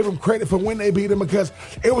really gave them credit for when they beat them because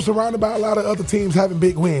it was surrounded by a lot of other teams having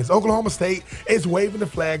big wins. Oklahoma State is waving the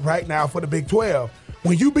flag right now for the Big 12.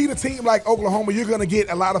 When you beat a team like Oklahoma, you're going to get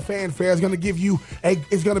a lot of fanfare. It's going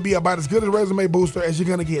to be about as good a resume booster as you're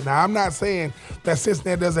going to get. Now, I'm not saying that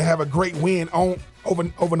Cincinnati doesn't have a great win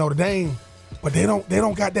over Notre Dame, but they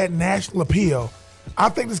don't got that national appeal. I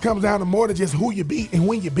think this comes down to more than just who you beat and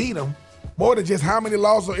when you beat them, more than just how many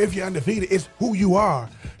losses or if you're undefeated. It's who you are.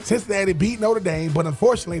 Cincinnati beat Notre Dame, but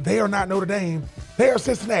unfortunately, they are not Notre Dame. They are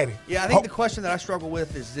Cincinnati. Yeah, I think the question that I struggle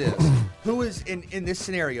with is this. Who is, in this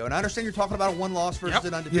scenario, and I understand you're talking about a one-loss versus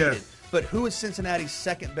an undefeated, but who is Cincinnati's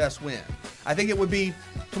second best win? I think it would be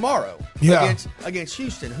tomorrow against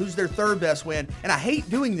Houston. Who's their third best win? And I hate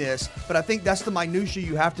doing this, but I think that's the minutia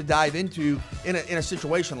you have to dive into in a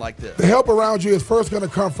situation like this. The help around you is first going to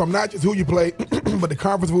come from not just who you play, but the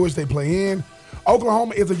conference for which they play in.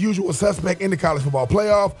 Oklahoma is a usual suspect in the college football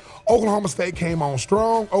playoff. Oklahoma State came on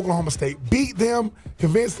strong. Oklahoma State beat them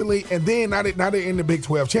convincingly, and then now they're in the Big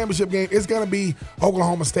 12 championship game. It's going to be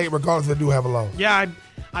Oklahoma State regardless if they do have a loss. Yeah,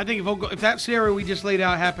 I think if that scenario we just laid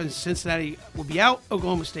out happens, Cincinnati will be out,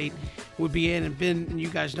 Oklahoma State would be in. And Ben, and you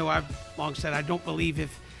guys know I've long said I don't believe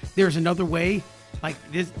if there's another way. Like,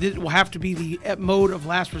 this will have to be the mode of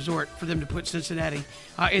last resort for them to put Cincinnati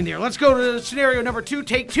in there. Let's go to scenario number 2.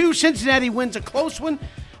 Take 2. Cincinnati wins a close one.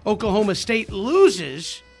 Oklahoma State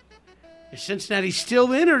loses. Is Cincinnati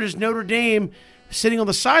still in, or does Notre Dame, sitting on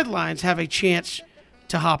the sidelines, have a chance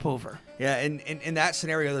to hop over? Yeah, and in that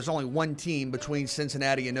scenario, there's only one team between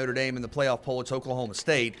Cincinnati and Notre Dame in the playoff poll. It's Oklahoma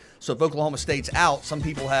State. So if Oklahoma State's out, some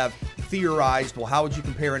people have theorized, well, how would you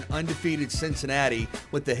compare an undefeated Cincinnati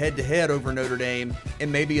with the head-to-head over Notre Dame,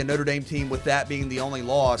 and maybe a Notre Dame team with that being the only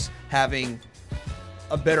loss having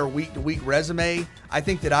a better week-to-week resume? I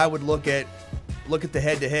think that I would look at the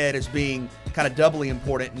head-to-head as being kind of doubly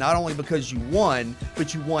important, not only because you won,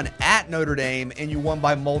 but you won at Notre Dame and you won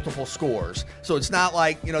by multiple scores. So it's not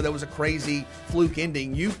like, there was a crazy fluke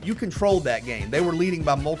ending. You controlled that game. They were leading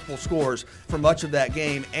by multiple scores for much of that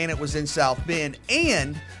game, and it was in South Bend.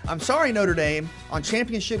 And I'm sorry, Notre Dame, on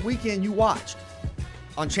championship weekend you watched.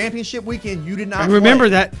 On championship weekend, you did not And remember play.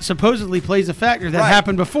 That supposedly plays a factor. That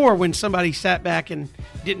happened before when somebody sat back and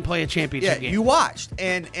didn't play a championship game. Yeah, you watched.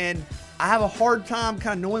 And I have a hard time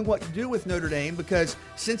kind of knowing what to do with Notre Dame because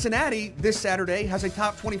Cincinnati this Saturday has a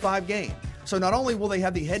top 25 game. So not only will they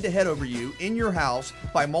have the head-to-head over you in your house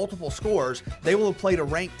by multiple scores, they will have played a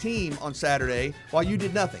ranked team on Saturday while you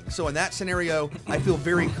did nothing. So in that scenario, I feel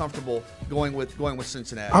very comfortable going with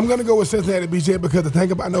Cincinnati. I'm going to go with Cincinnati, BJ, because the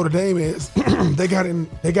thing about Notre Dame is they got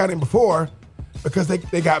in before because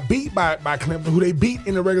they got beat by Clemson, who they beat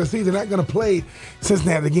in the regular season. They're not going to play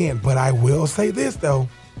Cincinnati again. But I will say this, though.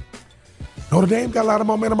 Notre Dame got a lot of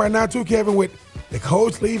momentum right now, too, Kevin, with the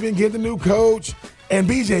coach leaving, getting the new coach. And,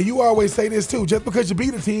 BJ, you always say this, too. Just because you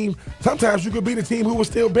beat a team, sometimes you could beat a team who was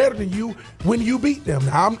still better than you when you beat them.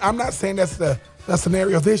 Now, I'm not saying that's the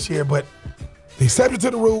scenario this year, but the exception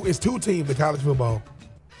to the rule is 2 teams in college football,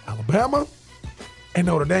 Alabama and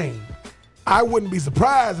Notre Dame. I wouldn't be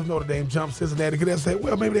surprised if Notre Dame jumped Cincinnati because they'll say,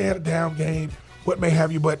 well, maybe they had a down game, what may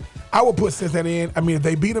have you. But I would put Cincinnati in. I mean, if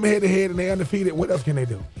they beat them head-to-head and they're undefeated, what else can they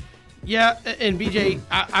do? Yeah, and BJ,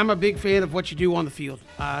 I'm a big fan of what you do on the field.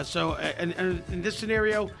 So in this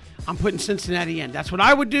scenario, I'm putting Cincinnati in. That's what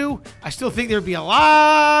I would do. I still think there'd be a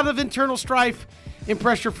lot of internal strife and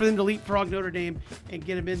pressure for them to leapfrog Notre Dame and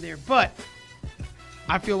get them in there. But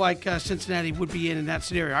I feel like Cincinnati would be in that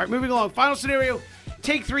scenario. All right, moving along. Final scenario,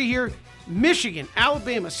 take 3 here. Michigan,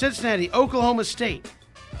 Alabama, Cincinnati, Oklahoma State,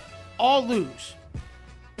 all lose.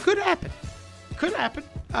 Could happen.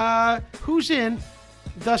 Who's in?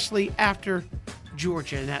 Thusly, after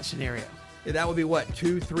Georgia in that scenario. That would be what,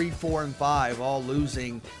 2, 3, 4, and 5 all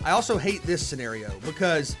losing. I also hate this scenario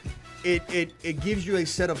because it gives you a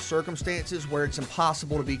set of circumstances where it's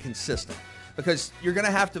impossible to be consistent. Because you're going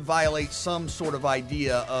to have to violate some sort of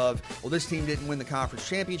idea of, well, this team didn't win the conference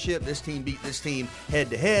championship. This team beat this team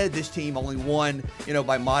head-to-head. This team only won,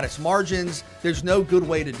 by modest margins. There's no good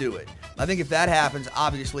way to do it. I think if that happens,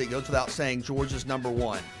 obviously it goes without saying Georgia's number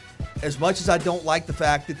one. As much as I don't like the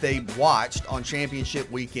fact that they watched on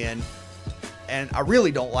championship weekend, and I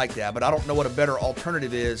really don't like that, but I don't know what a better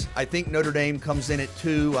alternative is. I think Notre Dame comes in at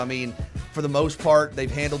 2. I mean, for the most part, they've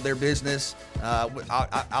handled their business.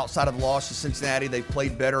 Outside of the loss to Cincinnati, they've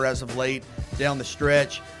played better as of late down the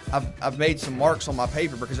stretch. I've made some marks on my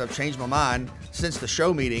paper because I've changed my mind since the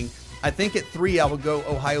show meeting. I think at 3 I would go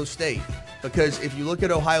Ohio State, because if you look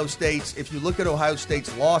at Ohio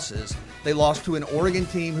State's losses, they lost to an Oregon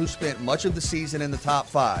team who spent much of the season in the top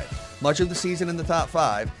 5. And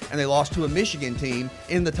they lost to a Michigan team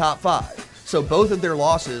in the top 5. So both of their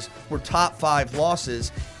losses were top 5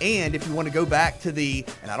 losses. And if you want to go back to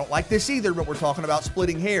and I don't like this either, but we're talking about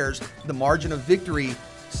splitting hairs, the margin of victory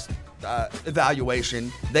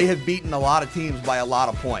evaluation, they have beaten a lot of teams by a lot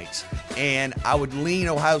of points. And I would lean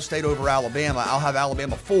Ohio State over Alabama. I'll have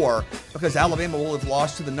Alabama 4 because Alabama will have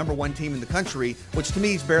lost to the number 1 team in the country, which to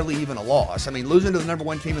me is barely even a loss. I mean, losing to the number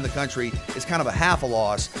 1 team in the country is kind of a half a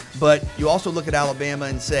loss. But you also look at Alabama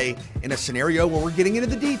and say, in a scenario where we're getting into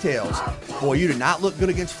the details, boy, you did not look good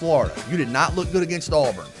against Florida. You did not look good against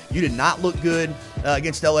Auburn. You did not look good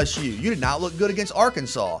against LSU. You did not look good against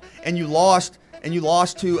Arkansas. And you lost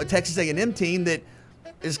to a Texas A&M team that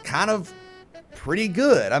is kind of pretty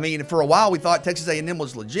good. I mean, for a while we thought Texas A&M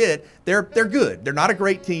was legit. They're good. They're not a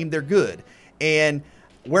great team. They're good. And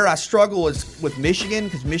where I struggle is with Michigan,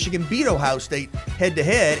 because Michigan beat Ohio State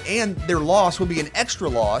head-to-head, and their loss would be an extra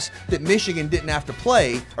loss that Michigan didn't have to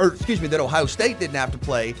play, that Ohio State didn't have to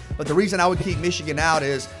play. But the reason I would keep Michigan out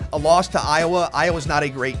is a loss to Iowa. Iowa's not a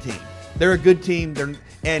great team. They're a good team,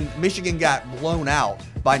 and Michigan got blown out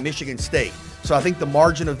by Michigan State. So I think the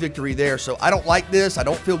margin of victory there. So I don't like this. I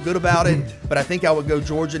don't feel good about it. But I think I would go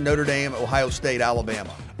Georgia, Notre Dame, Ohio State,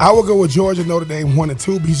 Alabama. I would go with Georgia, Notre Dame 1 and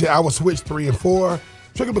 2. BJ, I would switch 3 and 4.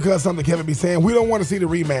 Strictly because something Kevin be saying, we don't want to see the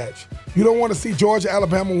rematch. You don't want to see Georgia,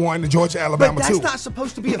 Alabama 1 and Georgia, Alabama 2. But that's not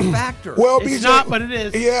supposed to be a factor. Well, it's BJ, not, but it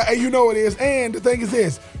is. Yeah, and it is. And the thing is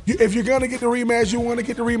this. If you're going to get the rematch, you want to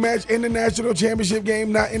get the rematch in the national championship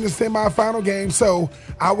game, not in the semifinal game. So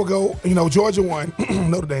I would go, Georgia 1,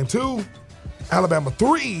 Notre Dame 2, Alabama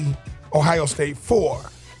 3, Ohio State 4.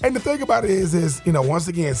 And the thing about it is, once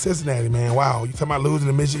again, Cincinnati, man, wow, you talking about losing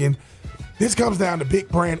to Michigan. This comes down to big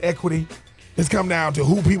brand equity. This comes down to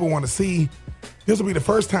who people want to see. This will be the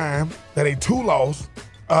first time that a 2-loss,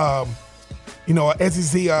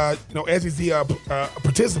 SEC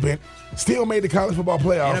participant still made the college football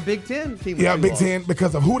playoff. And a Big Ten team. Yeah, Big Ten,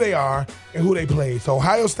 because of who they are and who they played. So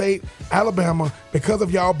Ohio State, Alabama, because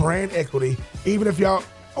of y'all brand equity, even if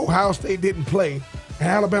Ohio State didn't play and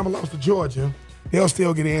Alabama lost to Georgia, they'll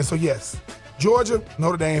still get in. So yes, Georgia,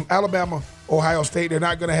 Notre Dame, Alabama, Ohio State. They're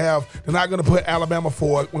not going to put Alabama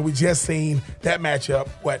forward when we just seen that matchup,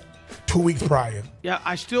 2 weeks prior. Yeah,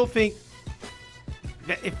 I still think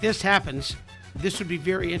that if this happens, this would be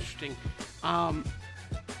very interesting. And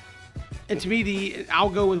to me, I'll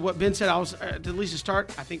go with what Ben said. At least to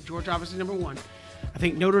start, I think Georgia obviously number 1. I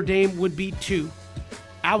think Notre Dame would be 2.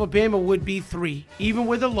 Alabama would be 3, even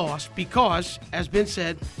with a loss, because, as Ben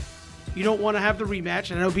said, you don't want to have the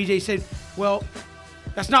rematch. And I know BJ said, well,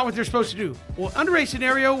 that's not what they're supposed to do. Well, under a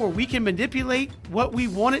scenario where we can manipulate what we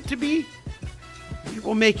want it to be, we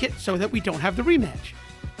will make it so that we don't have the rematch.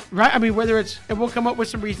 Right? I mean, and we'll come up with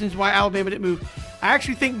some reasons why Alabama didn't move. I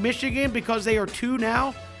actually think Michigan, because they are 2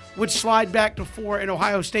 now, would slide back to 4, and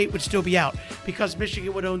Ohio State would still be out because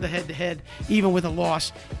Michigan would own the head-to-head, even with a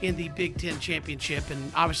loss in the Big Ten championship.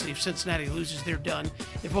 And obviously, if Cincinnati loses, they're done.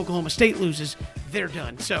 If Oklahoma State loses, they're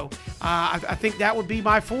done. So I think that would be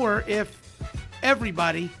my 4 if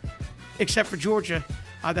everybody, except for Georgia,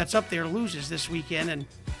 that's up there, loses this weekend. And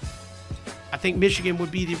I think Michigan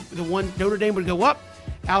would be the one. Notre Dame would go up.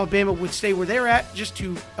 Alabama would stay where they're at just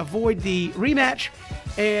to avoid the rematch.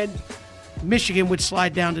 And Michigan would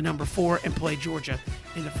slide down to number 4 and play Georgia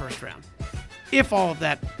in the first round. If all of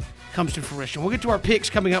that comes to fruition. We'll get to our picks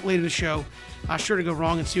coming up later in the show. Sure to go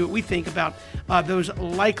wrong and see what we think about those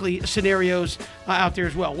likely scenarios out there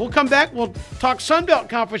as well. We'll come back. We'll talk Sun Belt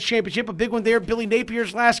Conference Championship, a big one there. Billy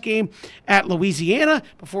Napier's last game at Louisiana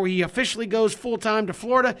before he officially goes full-time to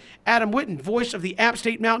Florida. Adam Witten, voice of the App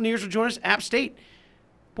State Mountaineers, will join us. App State,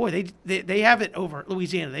 boy, they have it over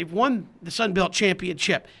Louisiana. They've won the Sun Belt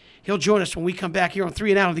Championship. He'll join us when we come back here on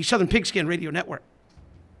 3 and Out on the Southern Pigskin Radio Network.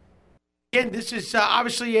 Again, this is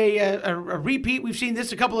obviously a repeat. We've seen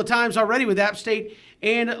this a couple of times already with App State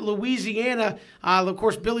and Louisiana. Of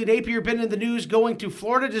course, Billy Napier been in the news going to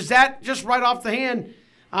Florida. Does that just right off the hand,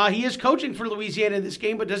 he is coaching for Louisiana in this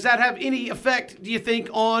game, but does that have any effect, do you think,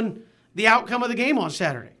 on the outcome of the game on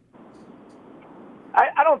Saturday?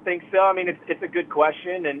 I don't think so. I mean, it's a good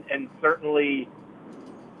question, and certainly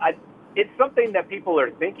it's something that people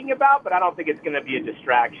are thinking about, but I don't think it's going to be a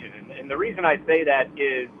distraction. And the reason I say that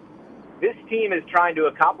is this team is trying to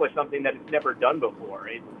accomplish something that it's never done before.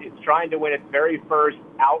 It's trying to win its very first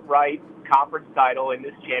outright conference title in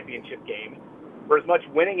this championship game. For as much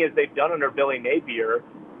winning as they've done under Billy Napier,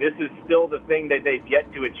 this is still the thing that they've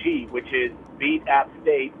yet to achieve, which is beat App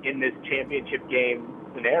State in this championship game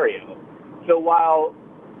scenario. So while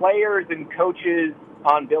players and coaches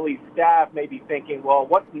on Billy's staff may be thinking, well,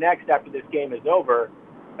 what's next after this game is over?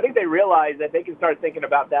 I think they realize that they can start thinking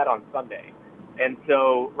about that on Sunday. And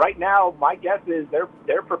so right now, my guess is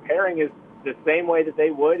they're preparing is the same way that they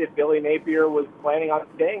would if Billy Napier was planning on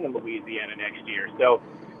staying in Louisiana next year. So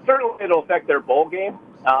certainly it'll affect their bowl game.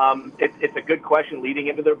 It's a good question leading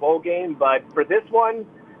into their bowl game, but for this one,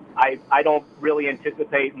 I don't really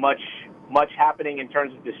anticipate much happening in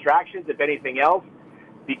terms of distractions. If anything else,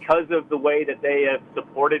 because of the way that they have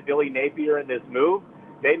supported Billy Napier in this move,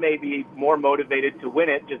 they may be more motivated to win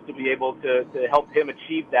it just to be able to help him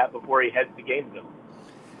achieve that before he heads to Gainesville.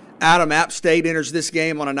 Adam, App State enters this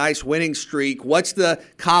game on a nice winning streak. What's the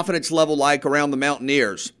confidence level like around the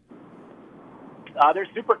Mountaineers? They're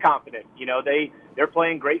super confident. You know, they're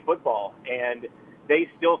playing great football, and they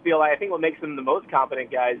still feel like, I think what makes them the most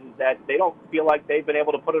confident guys is that they don't feel like they've been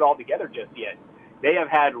able to put it all together just yet. They have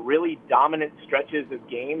had really dominant stretches of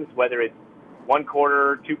games, whether it's 1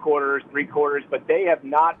 quarter, 2 quarters, 3 quarters, but they have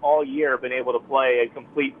not all year been able to play a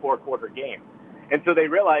complete 4-quarter game. And so they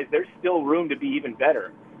realize there's still room to be even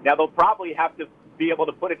better. Now, they'll probably have to be able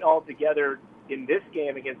to put it all together in this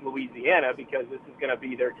game against Louisiana because this is going to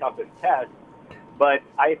be their toughest test. But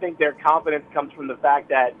I think their confidence comes from the fact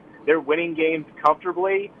that they're winning games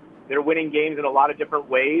comfortably. They're winning games in a lot of different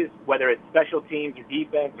ways, whether it's special teams or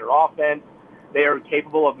defense or offense. They are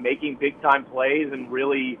capable of making big-time plays and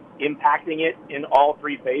really impacting it in all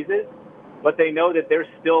 3 phases. But they know that there's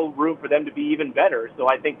still room for them to be even better. So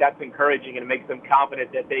I think that's encouraging and it makes them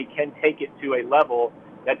confident that they can take it to a level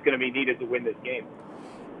that's going to be needed to win this game.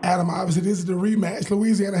 Adam, obviously this is the rematch.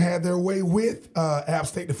 Louisiana had their way with App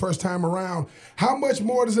State the first time around. How much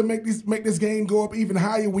more does it make this game go up even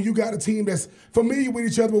higher when you got a team that's familiar with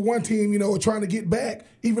each other, but one team, trying to get back,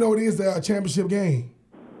 even though it is a championship game?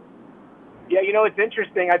 Yeah, it's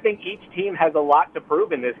interesting. I think each team has a lot to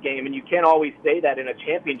prove in this game, and you can't always say that in a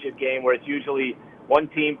championship game where it's usually one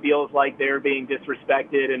team feels like they're being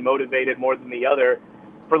disrespected and motivated more than the other.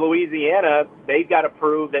 For Louisiana, they've got to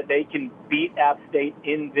prove that they can beat App State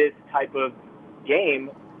in this type of game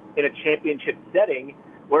in a championship setting,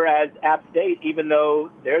 whereas App State, even though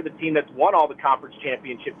they're the team that's won all the conference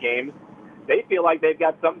championship games, they feel like they've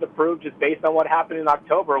got something to prove just based on what happened in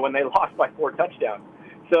October when they lost by 4 touchdowns.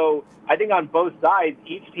 So I think on both sides,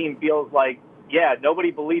 each team feels like, yeah,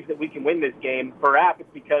 nobody believes that we can win this game. For App, it's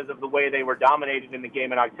because of the way they were dominated in the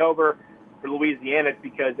game in October. For Louisiana, it's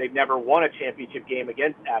because they've never won a championship game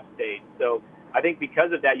against App State. So I think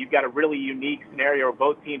because of that, you've got a really unique scenario where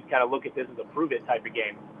both teams kind of look at this as a prove-it type of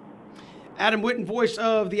game. Adam Witten, voice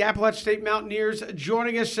of the Appalachian State Mountaineers,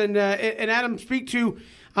 joining us. And Adam, speak to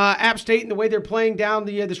App State and the way they're playing down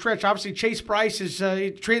the stretch. Obviously, Chase Brice is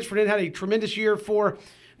transferred in, had a tremendous year for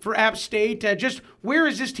App State. Just where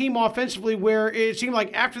is this team offensively where it seemed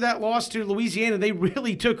like after that loss to Louisiana, they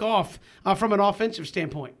really took off from an offensive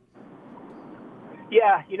standpoint?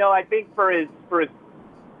 Yeah, I think for as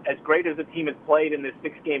great as the team has played in this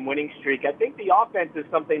 6-game winning streak, I think the offense is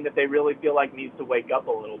something that they really feel like needs to wake up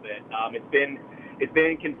a little bit. It's been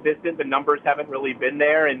inconsistent. The numbers haven't really been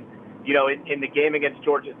there. And, in the game against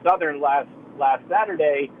Georgia Southern last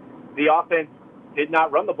Saturday, the offense did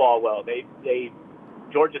not run the ball well.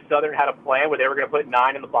 Georgia Southern had a plan where they were going to put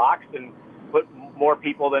 9 in the box and put more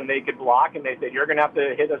people than they could block. And they said, you're going to have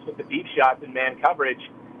to hit us with the deep shots in man coverage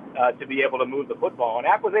to be able to move the football. And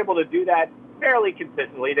App was able to do that fairly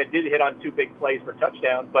consistently. They did hit on 2 big plays for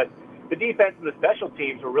touchdowns, but the defense and the special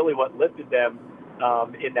teams were really what lifted them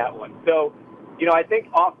in that one. So, I think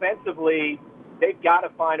offensively, they've got to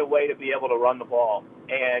find a way to be able to run the ball.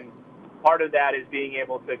 And part of that is being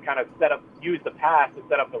able to kind of use the pass to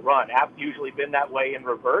set up the run. App's usually been that way in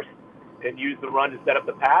reverse and use the run to set up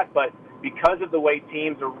the pass, but because of the way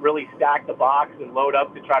teams are really stack the box and load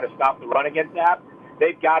up to try to stop the run against App,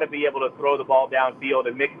 they've got to be able to throw the ball downfield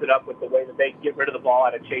and mix it up with the way that they get rid of the ball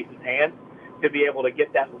out of Chase's hands to be able to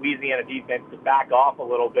get that Louisiana defense to back off a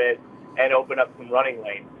little bit and open up some running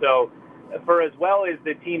lanes. So for as well as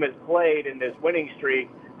the team has played in this winning streak,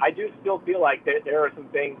 I do still feel like that there are some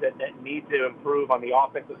things that need to improve on the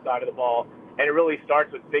offensive side of the ball, and it really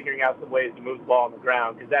starts with figuring out some ways to move the ball on the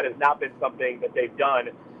ground, because that has not been something that they've done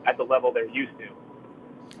at the level they're used to.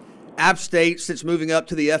 App State, since moving up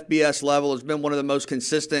to the FBS level, has been one of the most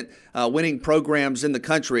consistent winning programs in the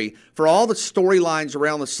country. For all the storylines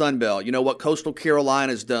around the Sun Belt, you know, what Coastal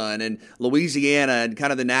Carolina's done and Louisiana and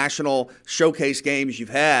kind of the national showcase games you've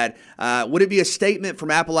had, would it be a statement from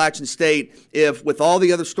Appalachian State if, with all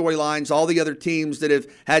the other storylines, all the other teams that have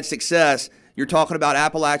had success, you're talking about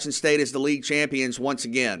Appalachian State as the league champions once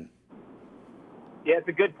again? Yeah, it's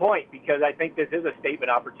a good point, because I think this is a statement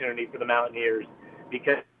opportunity for the Mountaineers,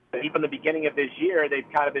 because even the beginning of this year, they've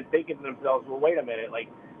kind of been thinking to themselves, well, wait a minute, like,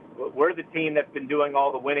 we're the team that's been doing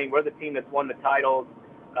all the winning. We're the team that's won the titles.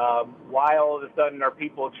 Why all of a sudden are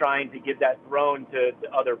people trying to give that throne to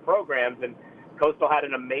other programs? And Coastal had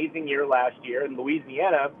an amazing year last year, and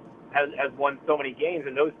Louisiana has won so many games,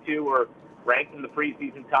 and those two were ranked in the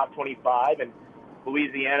preseason top 25, and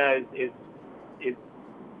Louisiana is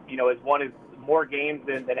you know, has won more games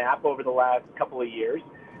than App over the last couple of years.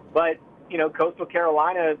 But you know, Coastal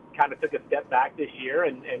Carolina kind of took a step back this year,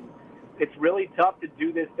 and it's really tough to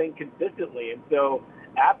do this thing consistently. And so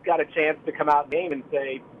App got a chance to come out game and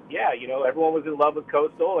say, yeah, you know, everyone was in love with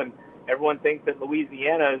Coastal, and everyone thinks that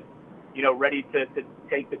Louisiana is, you know, ready to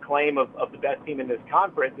take the claim of the best team in this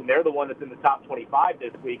conference, and they're the one that's in the top 25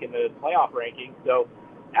 this week in the playoff rankings. So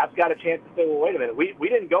App's got a chance to say, well, wait a minute, we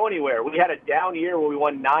didn't go anywhere. We had a down year where we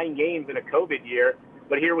won 9 games in a COVID year,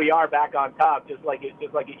 but here we are back on top, just like it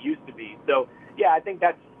used to be. So, yeah, I think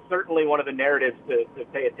that's certainly one of the narratives to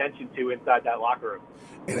pay attention to inside that locker room.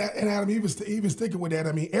 And Adam, even sticking with that,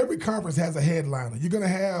 I mean, every conference has a headliner. You're going to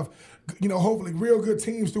have, you know, hopefully real good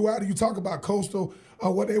teams throughout it. You talk about Coastal,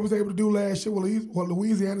 what they was able to do last year, what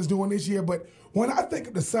Louisiana's doing this year. But when I think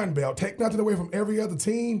of the Sun Belt, take nothing away from every other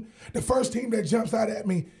team, the first team that jumps out at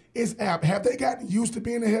me is App. Have they gotten used to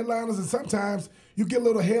being the headliners? And sometimes you get a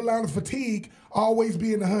little headliner fatigue, always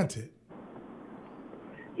being the hunted.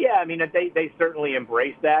 Yeah, I mean, they certainly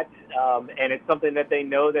embrace that, and it's something that they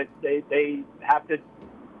know that they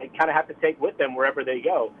kind of have to take with them wherever they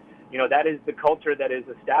go. You know, that is the culture that is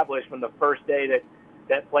established from the first day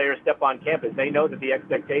that players step on campus. They know that the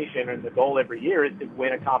expectation and the goal every year is to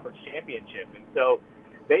win a conference championship. And so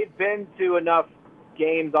they've been to enough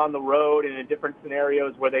games on the road and in different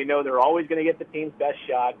scenarios where they know they're always going to get the team's best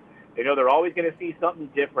shot. They know they're always going to see something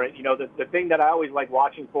different. You know, the thing that I always like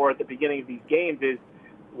watching for at the beginning of these games is,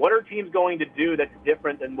 what are teams going to do that's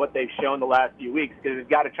different than what they've shown the last few weeks? Because they've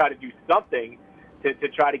got to try to do something to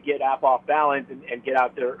try to get App off balance and get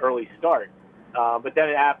out to an early start. But then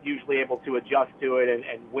App usually able to adjust to it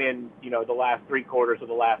and win, you know, the last 3 quarters of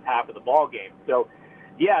the last half of the ball game. So,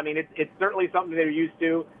 yeah, I mean, it's certainly something they're used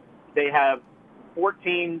to. They have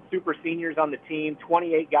 14 super seniors on the team,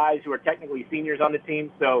 28 guys who are technically seniors on the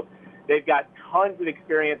team. So they've got tons of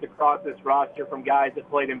experience across this roster from guys that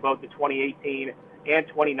played in both the 2018 and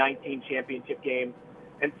 2019 championship games.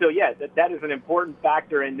 And so, yeah, that is an important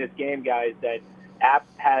factor in this game, guys, that App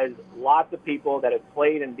has lots of people that have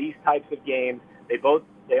played in these types of games.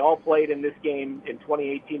 They all played in this game in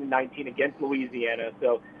 2018 and 19 against Louisiana.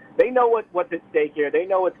 So they know what's at stake here. They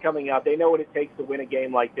know what's coming up. They know what it takes to win a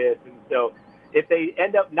game like this. And so if they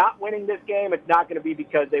end up not winning this game, it's not going to be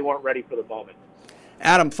because they weren't ready for the moment.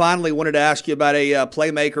 Adam, finally wanted to ask you about a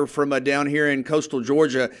playmaker from down here in coastal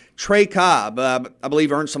Georgia, Trey Cobb. I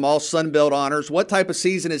believe earned some All-Sun Belt honors. What type of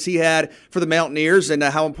season has he had for the Mountaineers, and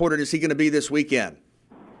how important is he going to be this weekend?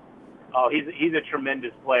 Oh, he's a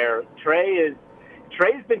tremendous player. Trey's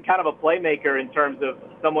been kind of a playmaker in terms of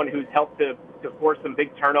someone who's helped to force some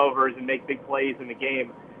big turnovers and make big plays in the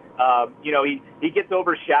game. You know, he gets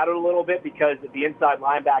overshadowed a little bit because of the inside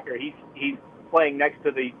linebacker. He's playing next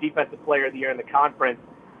to the defensive player of the year in the conference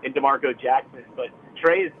in DeMarco Jackson. But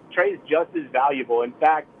Trey's just as valuable. In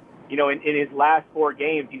fact, you know, in his last 4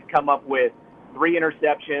 games, he's come up with 3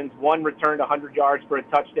 interceptions, 1 returned 100 yards for a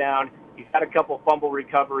touchdown. He's had a couple fumble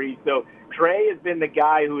recoveries. So Trey has been the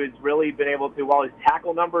guy who has really been able to, while his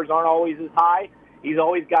tackle numbers aren't always as high, he's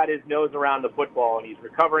always got his nose around the football, and he's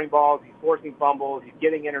recovering balls, he's forcing fumbles, he's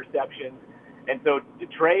getting interceptions. And so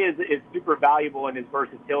Trey is super valuable in his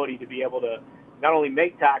versatility to be able to not only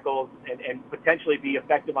make tackles and potentially be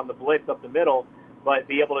effective on the blitz up the middle, but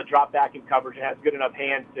be able to drop back in coverage and has good enough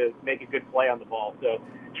hands to make a good play on the ball. So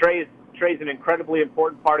Trey's an incredibly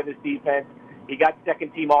important part of this defense. He got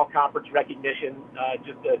second-team all-conference recognition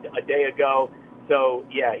just a day ago. So,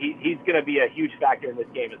 yeah, he's going to be a huge factor in this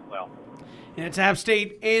game as well. And it's App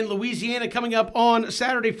State and Louisiana coming up on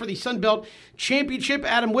Saturday for the Sun Belt Championship.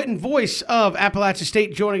 Adam Witten, voice of Appalachia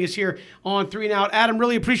State, joining us here on 3 and Out. Adam,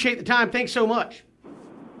 really appreciate the time. Thanks so much.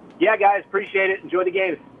 Yeah, guys, appreciate it. Enjoy the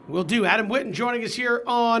games. Will do. Adam Witten joining us here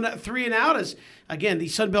on 3 and Out as, again, the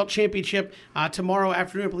Sun Belt Championship tomorrow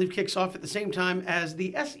afternoon, I believe, kicks off at the same time as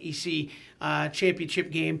the SEC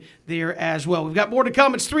Championship game there as well. We've got more to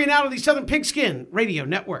come. It's 3 and Out on the Southern Pigskin Radio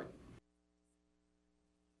Network.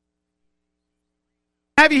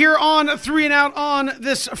 Have you here on 3 and Out on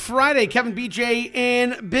this Friday. Kevin, BJ,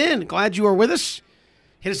 and Ben. Glad you are with us.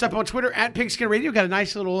 Hit us up on Twitter at Pigskin Radio. Got a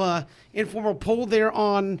nice little informal poll there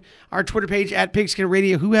on our Twitter page at Pigskin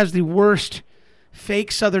Radio. Who has the worst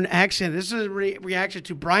fake Southern accent? This is a reaction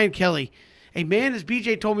to Brian Kelly, a man, as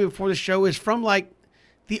BJ told me before the show, is from like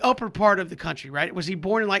the upper part of the country, right? Was he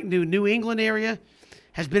born in like New England area?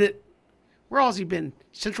 Has been at, where else has he been?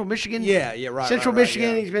 Central Michigan? Yeah, right. Central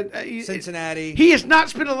Michigan. Yeah. He's been Cincinnati. He has not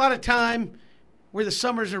spent a lot of time where the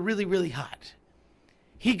summers are really, really hot.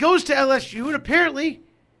 He goes to LSU and apparently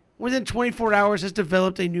within 24 hours has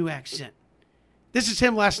developed a new accent. This is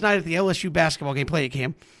him last night at the LSU basketball game. Play it,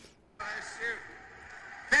 Cam.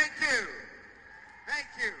 Thank you.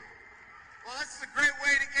 Well, this is a great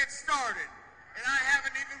way to get started, and I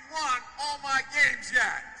haven't even won all my games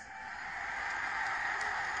yet.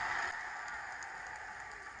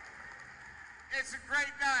 It's a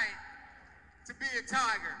great night to be a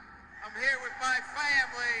Tiger. I'm here with my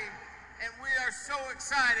family, and we are so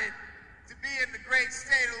excited to be in the great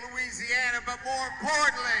state of Louisiana, but more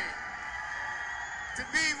importantly, to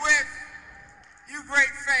be with you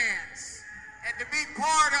great fans and to be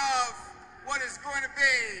part of what is going to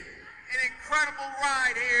be an incredible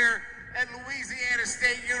ride here at Louisiana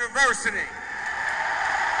State University.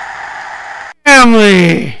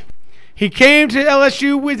 Family. He came to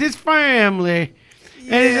LSU with his family.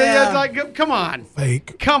 And he's like, come on.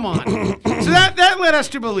 Fake. Come on. So that led us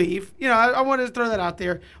to believe, I wanted to throw that out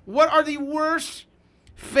there. What are the worst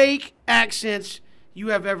fake accents you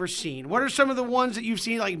have ever seen? What are some of the ones that you've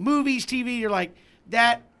seen, like movies, TV, you're like,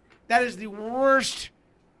 that is the worst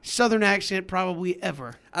Southern accent probably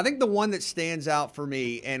ever? I think the one that stands out for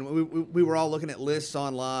me, and we were all looking at lists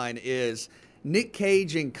online, is Nick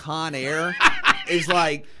Cage in Con Air. Is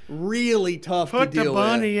like really tough to deal with. Put the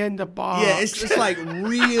bunny in the box. Yeah, it's just like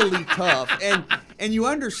really tough. And you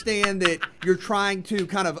understand that you're trying to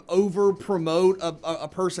kind of over promote a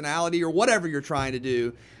personality or whatever you're trying to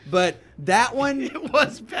do. But that one it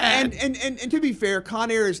was bad. And to be fair, Con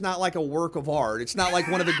Air is not like a work of art. It's not like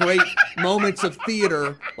one of the great moments of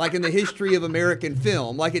theater, like in the history of American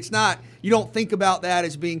film. Like it's not. You don't think about that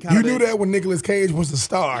as being kind of. You knew that when Nicolas Cage was the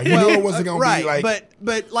star. You knew it wasn't going to be like.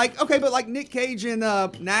 But like Nick Cage in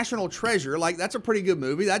National Treasure, like that's a pretty good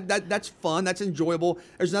movie. That's fun. That's enjoyable.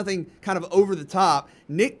 There's nothing kind of over the top.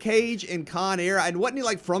 Nick Cage in Con Air, and wasn't he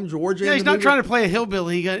like from Georgia? Yeah, he's not trying to play a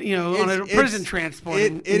hillbilly. He got on a prison transport.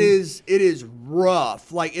 It is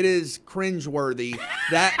rough. Like it is cringeworthy.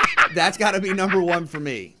 That's got to be number one for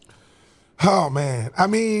me. Oh man, I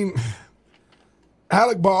mean,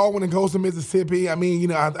 Alec Baldwin and Goes to Mississippi. I mean,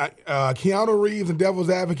 Keanu Reeves and Devil's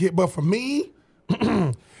Advocate. But for me,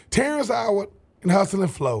 Terrence Howard and Hustle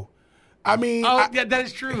and Flow. I mean, that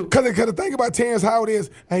is true. Because the thing about Terrence Howard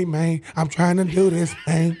is, hey man, I'm trying to do this,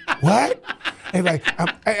 man. What? And like,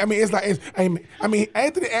 Anthony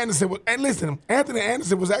Anderson was, and listen, Anthony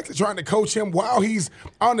Anderson was actually trying to coach him while he's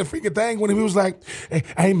on the freaking thing when he was like,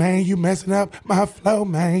 hey man, you messing up my flow,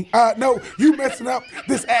 man. No, you messing up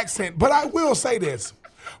this accent. But I will say this,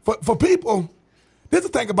 for people, there's the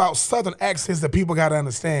thing about Southern accents that people got to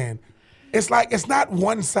understand. It's like, it's not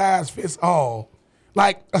one size fits all.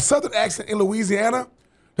 Like a Southern accent in Louisiana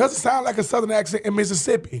doesn't sound like a Southern accent in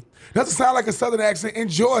Mississippi. Doesn't sound like a Southern accent in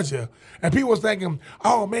Georgia. And people was thinking,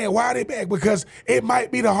 oh man, why are they back? Because it might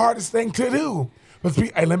be the hardest thing to do. But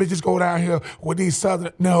hey, let me just go down here with these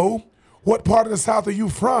Southern. No, what part of the South are you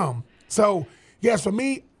from? So yes, for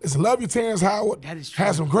me, it's love you, Terrence Howard. That is true.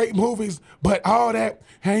 Has some great movies, but all that,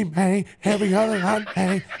 hey man, every other night,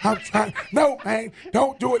 hey, I'm trying. No man,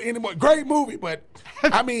 don't do it anymore. Great movie, but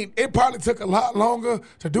I mean, it probably took a lot longer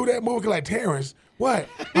to do that movie. Like Terrence, what?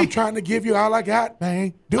 I'm trying to give you all I got,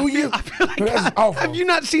 man. Do you? I feel like that's awful. Have you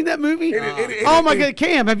not seen that movie? Oh my God,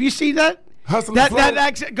 Cam, have you seen that? Hustle that and Flow.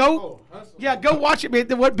 accent. Go. Yeah, go watch it, man.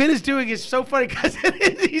 What Ben is doing is so funny because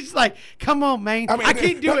he's like, "Come on, man, I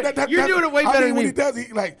can't do it. You're doing it way better than when me." he does,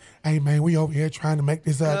 he like, "Hey, man, we over here trying to make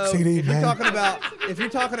this CD, if man." If you're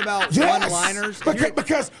talking about Yes. one-liners,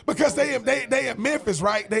 because they in Memphis,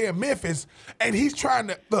 right? They in Memphis, and he's trying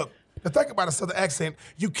to look. The thing about a Southern accent,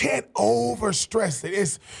 you can't overstress it.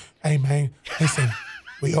 It's, hey man, listen,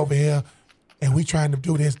 we over here, and we trying to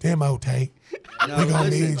do this demo tape. No, we gonna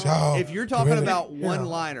listen, need y'all. if you're to talking really- about yeah.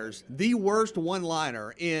 one-liners, the worst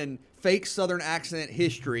one-liner in fake Southern accent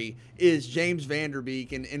history is James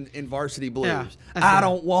Vanderbeek in Varsity Blues. Yeah, I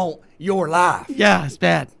don't want your life. Yeah, it's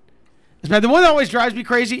bad. It's bad. The one that always drives me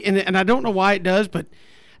crazy, and I don't know why it does, but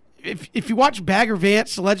if you watch Bagger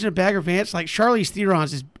Vance, The Legend of Bagger Vance, like Charlize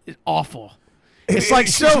Theron's is awful. It's like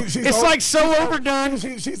so overdone.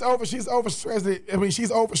 She's overstressed. I mean,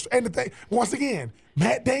 she's overstressed. And the thing, once again,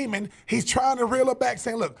 Matt Damon, he's trying to reel her back,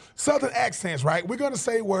 saying, "Look, Southern accents, right? We're gonna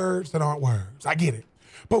say words that aren't words. I get it,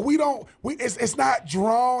 but we don't. It's not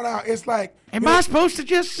drawn out. It's like, Am I supposed to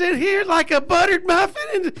just sit here like a buttered muffin?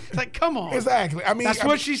 And it's like, come on. Exactly. I mean, That's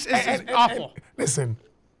what she's. It's awful. And listen,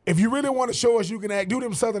 if you really want to show us you can act, do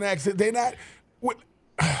them Southern accents. They're not.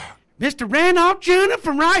 Mr. Randolph Jr.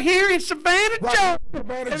 from right here in Savannah, Right, Georgia.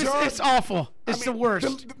 Savannah, It's Georgia. awful. It's the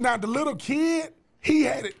worst. Now the little kid, he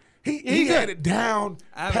had it. He had it down.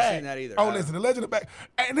 I haven't pat. seen that either. Oh, listen, The Legend of Back.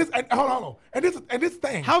 And this, and hold on. And this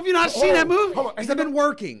thing. How have you not seen that movie? Hold on. It's been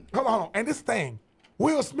working. Hold on. And this thing,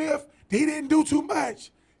 Will Smith, he didn't do too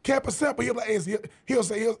much. Kept it simple. He'll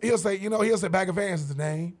say Bagger Vance is the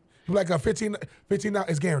name. He'll be like, $15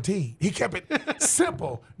 is guaranteed. He kept it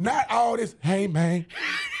simple. Not all this, hey, man,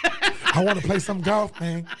 I want to play some golf,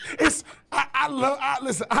 man. I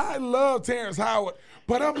love Terrence Howard,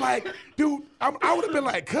 but I'm like, dude, I would have been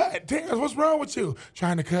like, cut. Terrence, what's wrong with you?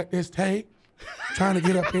 Trying to cut this tape, trying to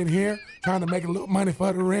get up in here, trying to make a little money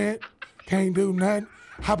for the rent, can't do nothing.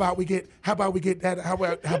 How about we get that? How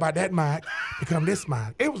about that mic become this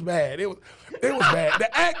mic? It was bad. It was bad.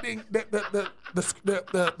 The acting,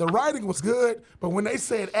 the writing was good, but when they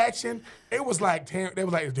said action, it was like they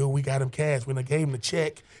was like, dude, we got him cash. When they gave him the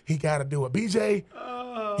check, he got to do it. BJ,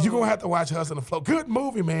 you're gonna have to watch Hustle and Flow. Good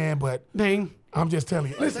movie, man, but Dang. I'm just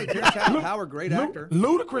telling you. Listen, Terrence Howard, great actor.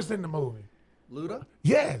 Ludacris in the movie. Luda?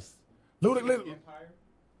 Yes, Ludacris.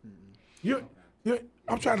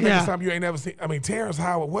 I'm trying to think of something you ain't never seen. I mean, Terrence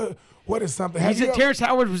Howard. What is something? Terrence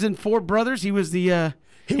Howard was in Four Brothers. He was the.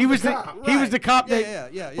 He was the cop. He was the cop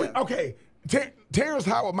that. Yeah. Wait, okay, Terrence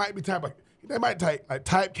Howard might be they might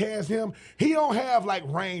typecast him. He don't have like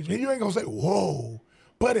range. You ain't gonna say whoa.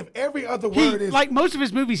 But if every other word is like most of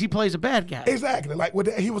his movies, he plays a bad guy. exactly like with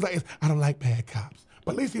that, he was like, I don't like bad cops.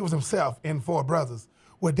 But at least he was himself in Four Brothers.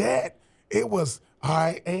 With that, it was all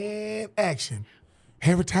right and action.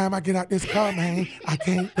 Every time I get out this car, man, I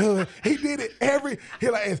can't do it. He did it he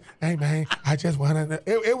like, hey man, I just want to.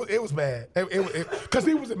 It was bad. Because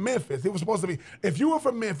he was in Memphis. It was supposed to be. If you were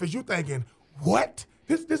from Memphis, you thinking, what?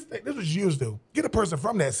 This was what you used to do. Get a person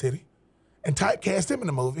from that city, and typecast him in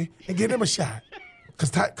the movie and give him a shot.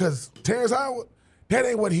 Because Terrence Howard, that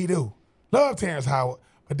ain't what he do. Love Terrence Howard,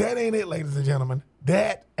 but that ain't it, ladies and gentlemen.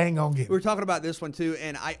 That ain't gonna get it. We were talking about this one too,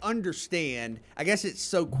 and I understand. I guess it's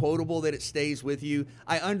so quotable that it stays with you.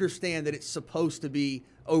 I understand that it's supposed to be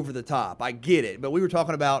over the top. I get it. But we were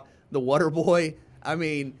talking about The Waterboy. I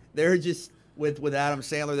mean, there are just with Adam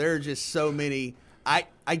Sandler, there are just so many. I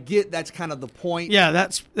get that's kind of the point. Yeah,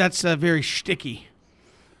 that's very shticky.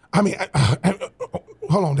 I mean,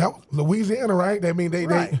 hold on, that was Louisiana, right? I mean, they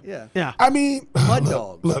Yeah. I mean, Mud look,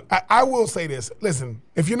 dogs. Look, I will say this. Listen,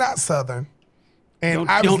 if you're not Southern, and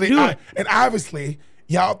Don't do it. obviously,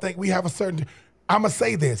 y'all think we have a certain. I'm gonna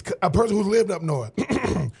say this: a person who's lived up north,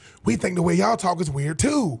 we think the way y'all talk is weird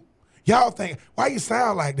too. Y'all think, why you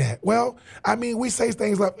sound like that? Well, I mean, we say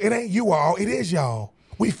things like, it ain't you all, it is y'all.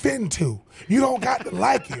 We fin to. You don't got to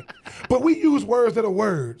like it, but we use words that are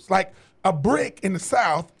words. Like a brick in the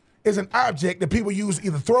South is an object that people use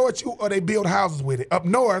either throw at you or they build houses with it. Up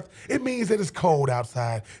north, it means that it's cold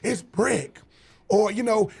outside. It's brick. Or,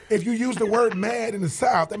 if you use the word mad in the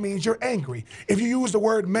South, that means you're angry. If you use the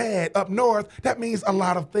word mad up north, that means a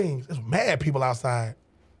lot of things. It's mad people outside.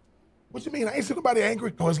 What you mean? I ain't seen nobody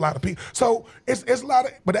angry. No, it's a lot of people. So it's a lot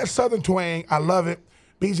of, but that Southern twang, I love it.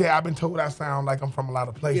 BJ, I've been told I sound like I'm from a lot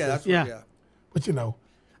of places. Yeah, that's Yeah. yeah. But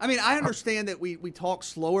I mean, I understand that we talk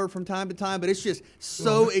slower from time to time, but it's just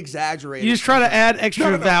so exaggerated. You just try to add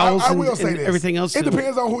extra vowels I will and, say and this. everything else. It to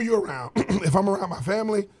depends on who you're around. If I'm around my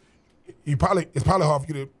family, it's probably hard for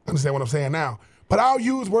you to understand what I'm saying now. But I'll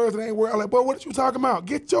use words that ain't word. I'm like, boy, what are you talking about?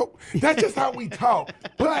 That's just how we talk.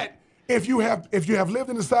 But if you have lived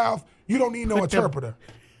in the South, you don't need no interpreter.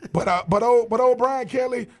 But old Brian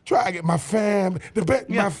Kelly, try to get my family,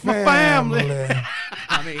 my family.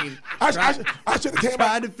 I mean, I should have came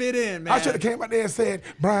tried to fit in, man. I should have came out there and said,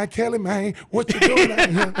 Brian Kelly, man, what you doing out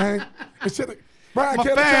here, man? Brian My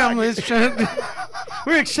Kelly, family's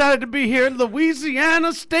we're excited to be here at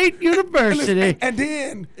Louisiana State University. And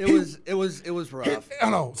then it was rough. I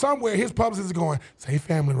know somewhere his publicist is going, say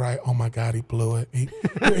family right. Oh my God, he blew it. He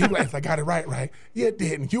like, I got it right. You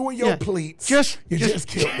didn't. You and your pleats. Just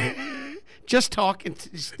killed it. Just talk and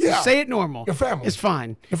Yeah. say it normal. Your family. It's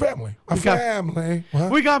fine. Your family. My family.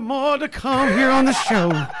 What? We got more to come here on the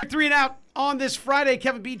show. 3 and Out on this Friday.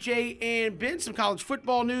 Kevin, BJ, and Ben. Some college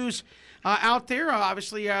football news out there.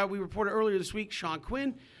 Obviously, we reported earlier this week, Sean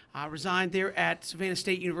Quinn resigned there at Savannah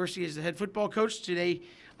State University as the head football coach. Today,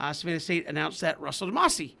 Savannah State announced that Russell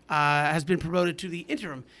DeMasi has been promoted to the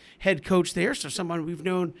interim head coach there. So someone we've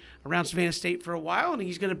known around Savannah State for a while, and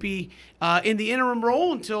he's going to be in the interim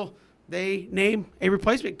role until they name a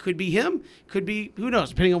replacement. Could be him, could be, who knows,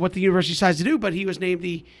 depending on what the university decides to do, but he was named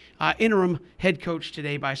the interim head coach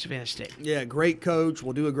today by Savannah State. Yeah, great coach.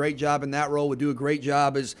 Will do a great job in that role. Will do a great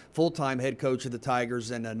job as full-time head coach of the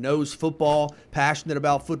Tigers, and knows football, passionate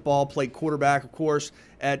about football, played quarterback, of course,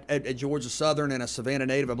 at Georgia Southern, and a Savannah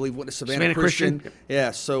native, I believe, went to Savannah Christian.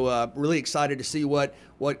 Yeah, so really excited to see what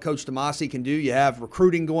Coach DeMasi can do. You have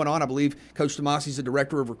recruiting going on. I believe Coach DeMasi is the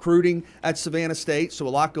director of recruiting at Savannah State, so a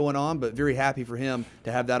lot going on, but very happy for him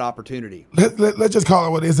to have that opportunity. Let's just call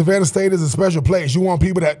it what it is. Savannah State is a special place. You want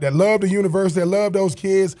people that love the university, that love those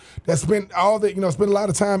kids, that spend spend a lot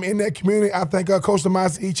of time in that community. I think Coach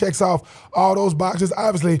DeMasi, he checks off all those boxes.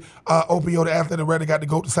 Obviously, Opio, the athlete, already got to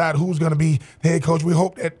go decide who's going to be the head coach. We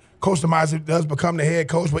hope that Coach DeMasi does become the head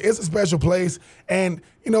coach, but it's a special place. And,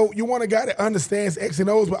 you want a guy that understands X and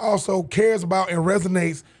O's, but also cares about and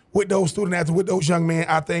resonates with those student athletes, with those young men.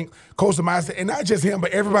 I think Coach DeMasi, and not just him,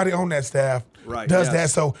 but everybody on that staff does that.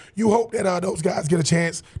 So you hope that those guys get a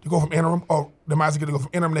chance to go from interim, or DeMasi get to go from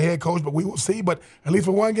interim to head coach, but we will see. But at least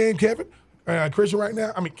for one game, Kevin, Christian right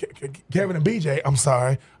now, Kevin and BJ, I'm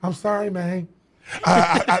sorry, man.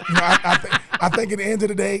 I think at the end of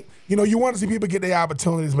the day, you want to see people get their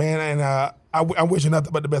opportunities, man, and I'm wishing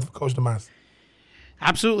nothing but the best for Coach DeMasi.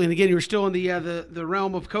 Absolutely, and again, you're still in the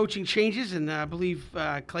realm of coaching changes, and I believe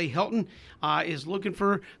Clay Helton is looking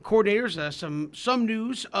for coordinators. Some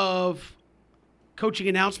news of coaching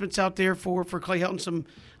announcements out there for Clay Helton.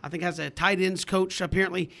 I think has a tight ends coach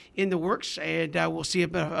apparently in the works, and we'll see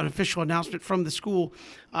an official announcement from the school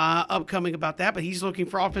upcoming about that. But he's looking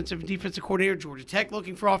for offensive and defensive coordinator. Georgia Tech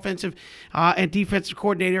looking for offensive and defensive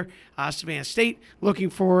coordinator. Savannah State looking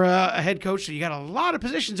for a head coach. So you got a lot of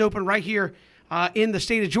positions open right here in the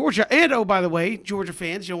state of Georgia. And, oh, by the way, Georgia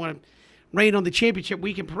fans, you don't want to rain on the championship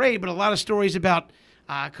weekend parade, but a lot of stories about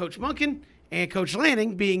Coach Monken and Coach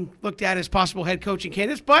Lanning being looked at as possible head coaching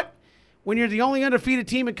candidates. But when you're the only undefeated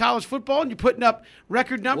team in college football and you're putting up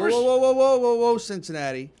record numbers. Whoa,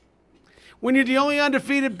 Cincinnati. When you're the only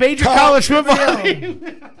undefeated major college football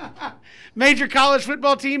team, major college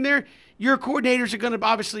football team there, your coordinators are going to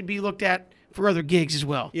obviously be looked at for other gigs as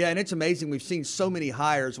well. Yeah, and it's amazing. We've seen so many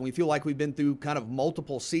hires, and we feel like we've been through kind of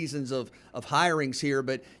multiple seasons of hirings here,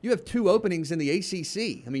 but you have 2 openings in the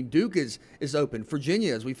ACC. I mean, Duke is open.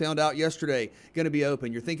 Virginia, as we found out yesterday, going to be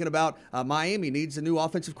open. You're thinking about Miami needs a new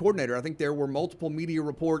offensive coordinator. I think there were multiple media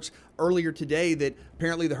reports earlier today that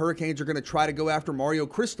apparently the Hurricanes are going to try to go after Mario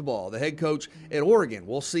Cristobal, the head coach at Oregon.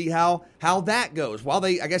 We'll see how that goes, while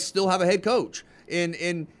they, I guess, still have a head coach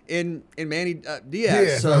in Manny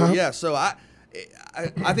Diaz. So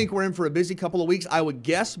I think we're in for a busy couple of weeks. I would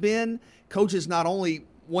guess, Ben, coaches not only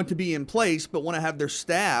want to be in place, but want to have their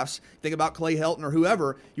staffs. Think about Clay Helton or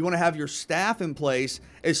whoever. You want to have your staff in place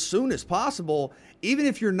as soon as possible, even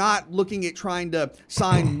if you're not looking at trying to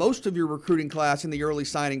sign most of your recruiting class in the early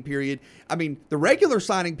signing period. I mean, the regular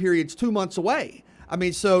signing period's 2 months away. I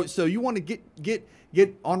mean, so you want to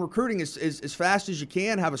get on recruiting as fast as you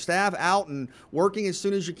can, have a staff out and working as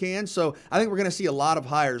soon as you can. So I think we're going to see a lot of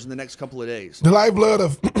hires in the next couple of days. The lifeblood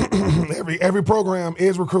of every program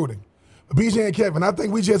is recruiting. BJ and Kevin, I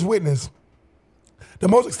think we just witnessed the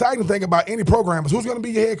most exciting thing about any program is who's going to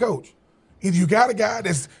be your head coach. Either you got a guy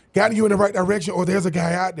that's guiding you in the right direction, or there's a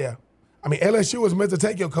guy out there. I mean, LSU is meant to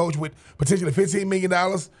take your coach with potentially $15 million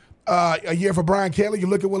a year for Brian Kelly. You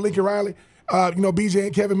look at what Lincoln Riley, BJ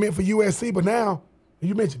and Kevin meant for USC, but now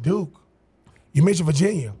you mentioned Duke. You mentioned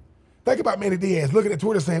Virginia. Think about Manny Diaz looking at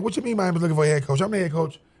Twitter saying, "What you mean Miami's looking for a head coach? I'm the head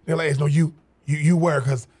coach." They're like, "No, you were,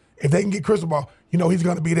 because if they can get Cristobal, he's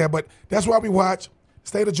going to be there." But that's why we watch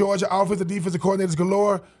State of Georgia, offensive, defensive coordinators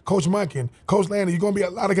galore, Coach Monken, Coach Lanning. You're going to be a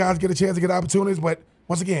lot of guys get a chance to get opportunities, but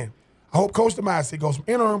once again, I hope Coach DeMasi goes from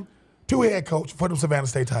interim to head coach for them Savannah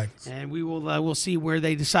State Tigers. And we will we'll see where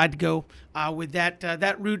they decide to go with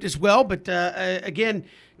that route as well. But again,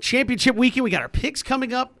 championship weekend, we got our picks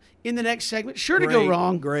coming up in the next segment. Sure to go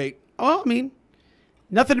wrong. Great. Well, I mean,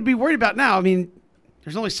 nothing to be worried about now. I mean,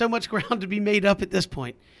 there's only so much ground to be made up at this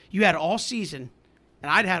point. You had all season,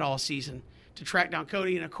 and I'd had all season to track down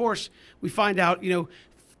Cody. And, of course, we find out,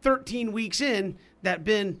 13 weeks in that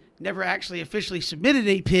Ben never actually officially submitted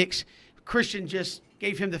any picks. Christian just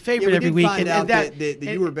gave him the favorite every week. Find out that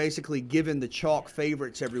you were basically given the chalk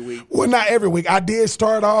favorites every week. Well, not every week. I did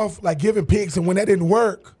start off like giving picks, and when that didn't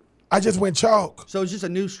work, I just went chalk. So it's just a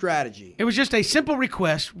new strategy. It was just a simple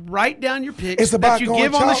request. Write down your picks It's about that you going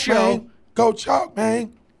give chalk, on the show. Man. Go chalk,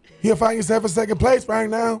 man. You'll find yourself in second place right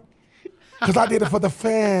now. Because I did it for the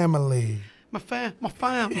family. My fam.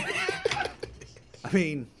 I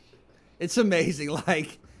mean, it's amazing.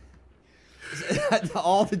 Like,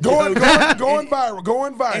 all the Going jokes.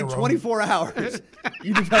 viral. In 24 hours,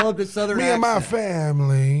 you developed a Southern Me accent. and my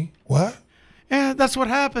family. What? Yeah, that's what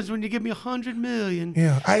happens when you give me $100 million.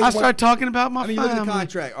 Yeah, I start talking about my I mean, you family. look at the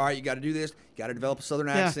contract. All right, you got to do this. You got to develop a Southern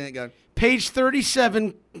accent. Got Page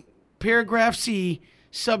 37, paragraph C,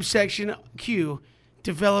 subsection Q,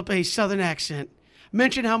 develop a Southern accent.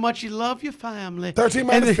 Mention how much you love your family. 13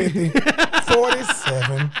 minus 50.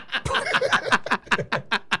 47.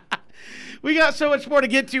 We got so much more to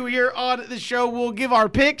get to here on the show. We'll give our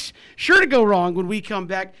picks. Sure to go wrong when we come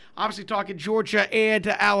back. Obviously talking Georgia and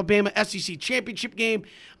Alabama SEC championship game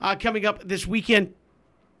coming up this weekend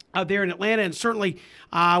there in Atlanta. And certainly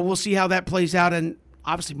we'll see how that plays out. And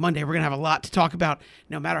obviously Monday we're going to have a lot to talk about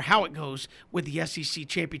no matter how it goes with the SEC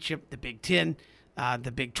championship, the Big 10,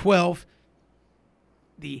 the Big 12,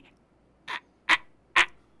 the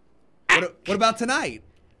what about tonight?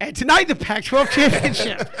 And tonight, the Pac-12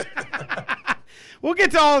 championship. We'll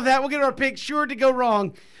get to all of that. We'll get our picks sure to go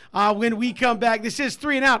wrong when we come back. This is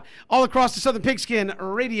 3 and Out all across the Southern Pigskin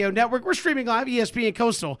Radio Network. We're streaming live,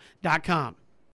 ESPNCoastal.com.